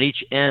 And on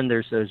each end,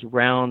 there's those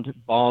round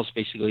balls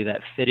basically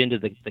that fit into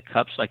the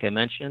cups, like I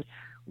mentioned.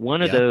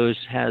 One of those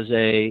has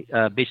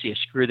basically a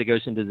screw that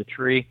goes into the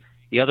tree.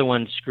 The other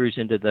one screws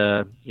into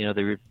the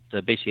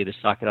basically the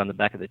socket on the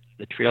back of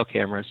the trail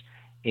cameras.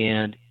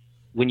 And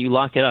when you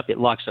lock it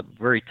locks up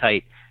very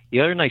tight. The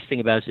other nice thing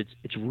about it is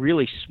it's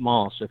really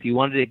small. So if you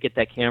wanted to get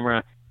that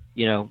camera,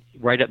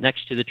 right up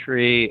next to the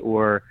tree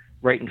or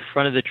right in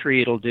front of the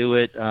tree, it'll do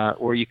it.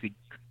 Or you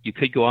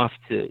could go off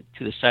to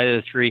the side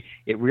of the tree.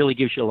 It really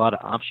gives you a lot of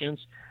options.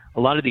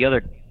 A lot of the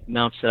other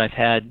mounts that I've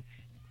had,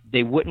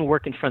 they wouldn't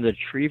work in front of the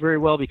tree very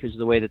well because of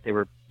the way that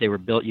they were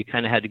built. You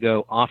kind of had to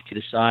go off to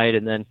the side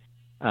and then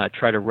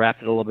try to wrap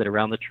it a little bit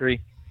around the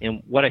tree.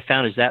 And what I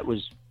found is that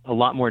was a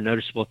lot more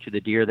noticeable to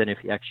the deer than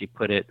if you actually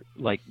put it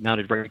like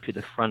mounted right to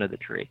the front of the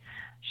tree.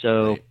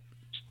 So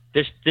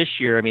this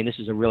year, I mean, this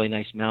is a really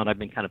nice mount. I've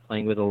been kind of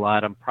playing with it a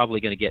lot. I'm probably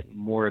going to get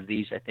more of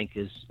these, I think,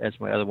 as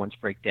my other ones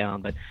break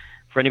down. But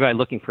for anybody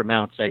looking for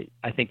mounts,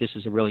 I think this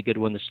is a really good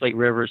one. The Slate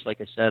Rivers,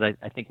 like I said,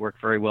 I think work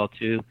very well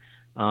too.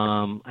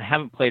 I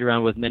haven't played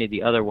around with many of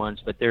the other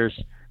ones, but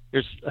there's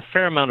a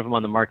fair amount of them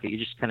on the market. You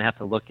just kind of have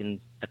to look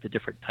at the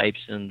different types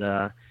and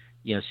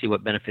see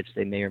what benefits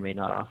they may or may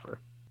not offer.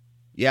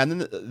 Yeah,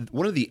 and then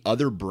one of the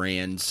other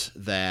brands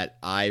that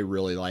I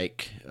really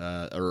like,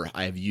 or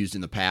I've used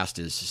in the past,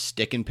 is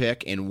Stick and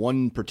Pick. And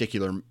one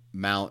particular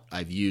mount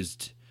I've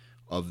used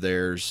of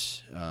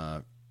theirs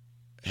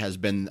has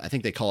been, I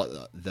think they call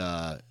it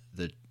the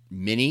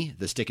Mini,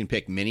 the Stick and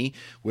Pick Mini,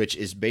 which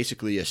is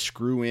basically a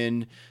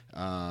screw-in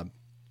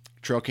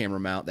trail camera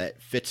mount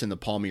that fits in the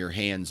palm of your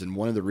hands. And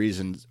one of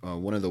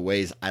the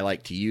ways I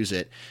like to use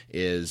it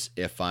is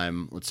if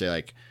let's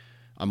say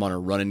I'm on a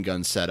run and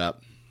gun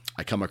setup,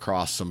 I come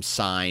across some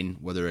sign,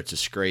 whether it's a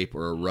scrape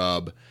or a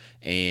rub,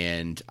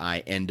 and I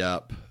end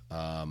up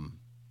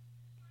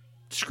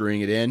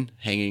screwing it in,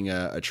 hanging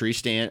a tree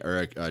stand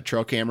or a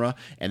trail camera,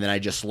 and then I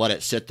just let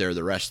it sit there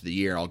the rest of the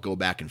year. I'll go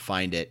back and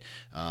find it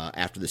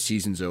after the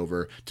season's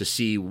over to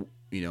see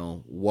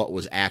what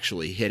was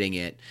actually hitting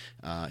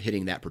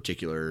that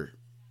particular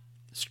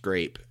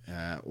scrape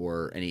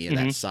or any of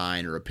that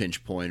sign or a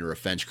pinch point or a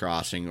fence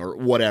crossing or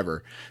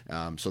whatever.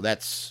 So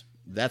that's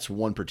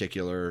one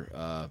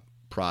particular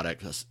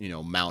product,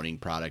 mounting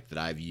product that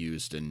I've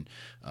used and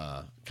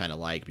kind of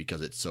like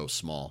because it's so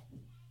small.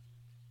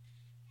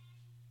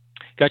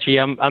 Gotcha.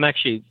 Yeah, I'm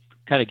actually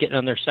kind of getting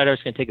on their site. I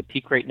was going to take a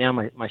peek right now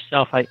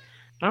myself. I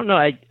don't know.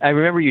 I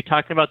remember you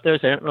talking about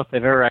those. I don't know if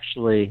I've ever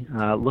actually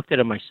looked at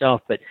them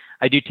myself, but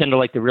I do tend to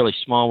like the really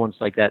small ones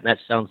like that. And that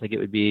sounds like it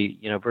would be,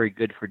 very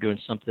good for doing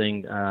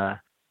something as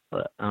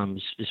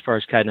far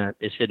as kind of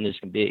as hidden as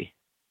can be.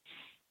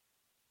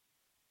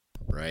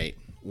 Right.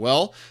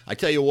 Well, I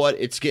tell you what,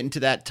 it's getting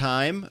to that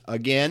time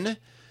again.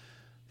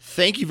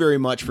 Thank you very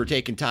much for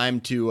taking time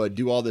to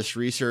do all this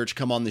research,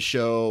 come on the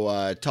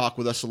show, talk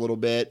with us a little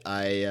bit.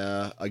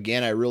 I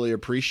really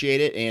appreciate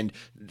it. And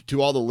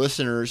to all the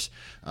listeners,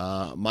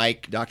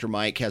 Dr.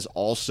 Mike has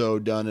also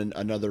done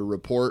another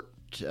report,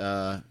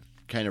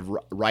 kind of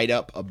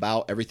write-up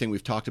about everything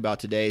we've talked about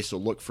today. So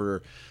look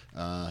for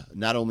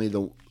not only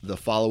the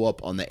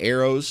follow-up on the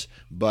arrows,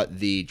 but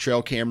the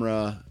trail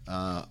camera,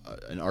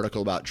 an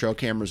article about trail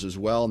cameras as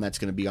well, and that's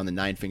going to be on the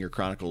Nine Finger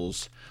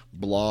Chronicles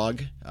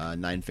blog,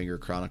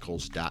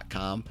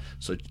 ninefingerchronicles.com.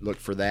 So look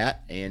for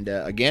that. And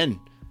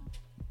again,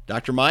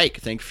 Dr. Mike,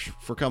 thanks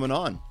for coming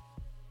on.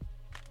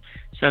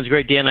 Sounds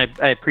great, Dan.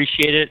 I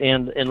appreciate it.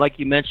 And like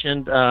you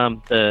mentioned,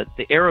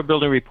 the Arrow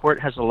Building Report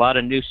has a lot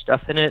of new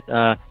stuff in it,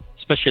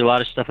 especially a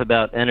lot of stuff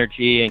about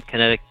energy and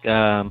kinetic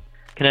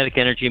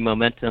energy,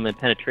 momentum, and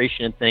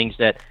penetration, and things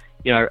that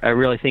I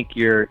really think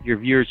your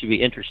viewers would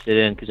be interested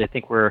in, because I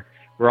think we're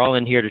all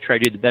in here to try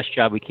to do the best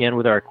job we can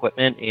with our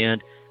equipment.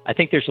 And I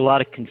think there's a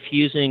lot of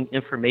confusing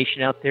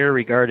information out there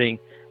regarding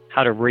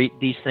how to rate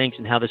these things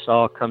and how this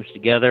all comes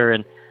together.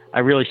 And I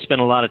really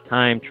spent a lot of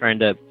time trying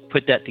to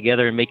put that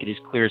together and make it as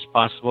clear as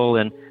possible.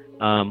 And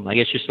I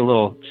guess just a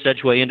little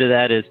segue into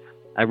that is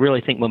I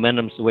really think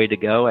momentum's the way to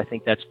go. I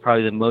think that's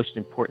probably the most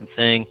important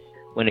thing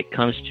when it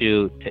comes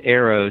to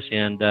arrows.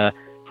 And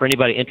for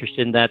anybody interested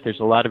in that, there's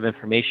a lot of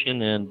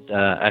information, and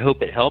I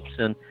hope it helps.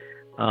 And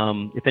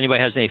if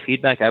anybody has any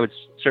feedback, I would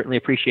certainly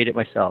appreciate it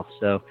myself.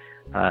 So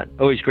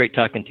always great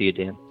talking to you,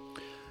 Dan.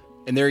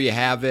 And there you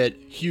have it.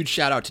 Huge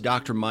shout out to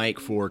Dr. Mike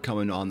for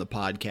coming on the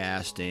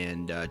podcast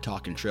and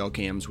talking trail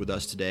cams with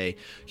us today.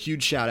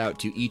 Huge shout out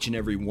to each and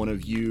every one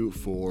of you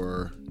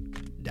for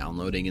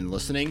downloading and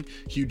listening.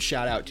 Huge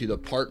shout out to the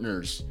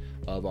partners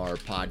of our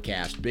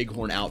podcast: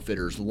 Bighorn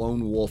Outfitters,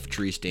 Lone Wolf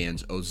Tree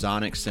Stands,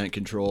 Ozonics Scent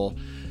Control,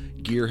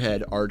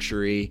 Gearhead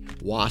Archery,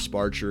 Wasp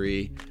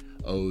Archery,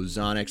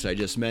 Ozonics I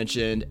just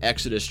mentioned,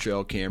 Exodus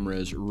Trail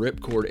Cameras,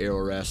 Ripcord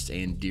Arrow Rests,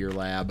 and Deer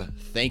Lab.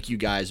 Thank you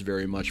guys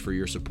very much for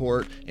your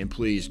support, and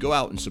please go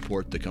out and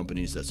support the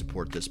companies that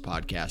support this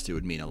podcast. It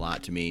would mean a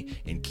lot to me,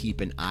 and keep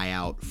an eye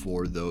out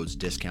for those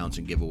discounts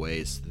and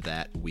giveaways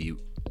that we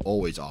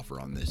always offer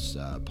on this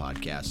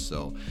podcast.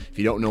 So if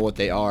you don't know what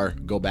they are,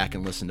 go back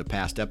and listen to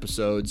past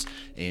episodes,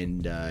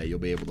 and you'll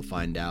be able to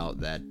find out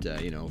that,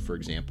 for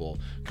example,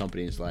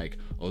 companies like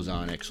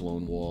Ozonics,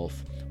 Lone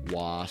Wolf,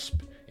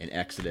 Wasp, and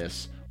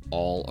Exodus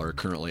all are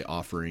currently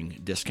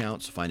offering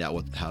discounts. Find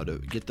out how to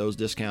get those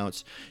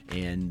discounts.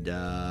 And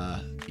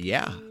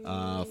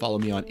follow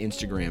me on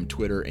Instagram,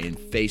 Twitter, and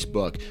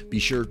Facebook. Be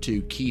sure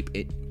to keep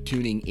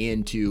tuning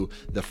into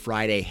the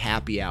Friday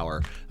happy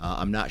hour.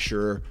 I'm not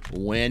sure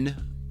when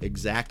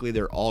exactly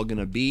they're all going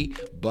to be,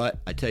 but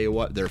I tell you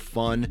what, they're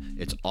fun.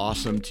 It's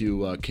awesome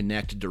to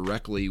connect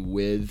directly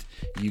with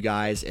you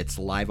guys. It's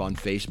live on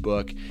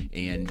Facebook,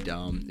 and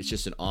it's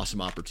just an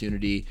awesome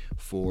opportunity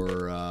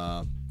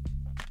for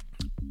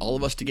all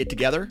of us to get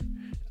together,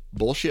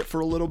 bullshit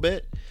for a little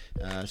bit.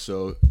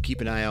 So keep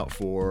an eye out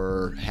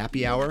for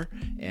happy hour.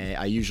 And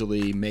I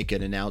usually make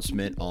an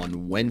announcement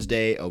on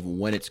Wednesday of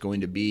when it's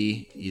going to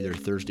be, either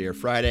Thursday or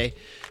Friday.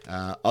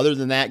 Other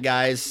than that,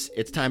 guys,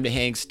 it's time to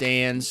hang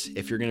stands.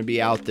 If you're going to be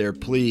out there,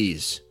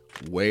 please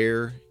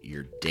wear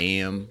your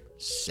damn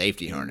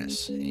safety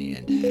harness,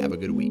 and have a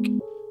good week.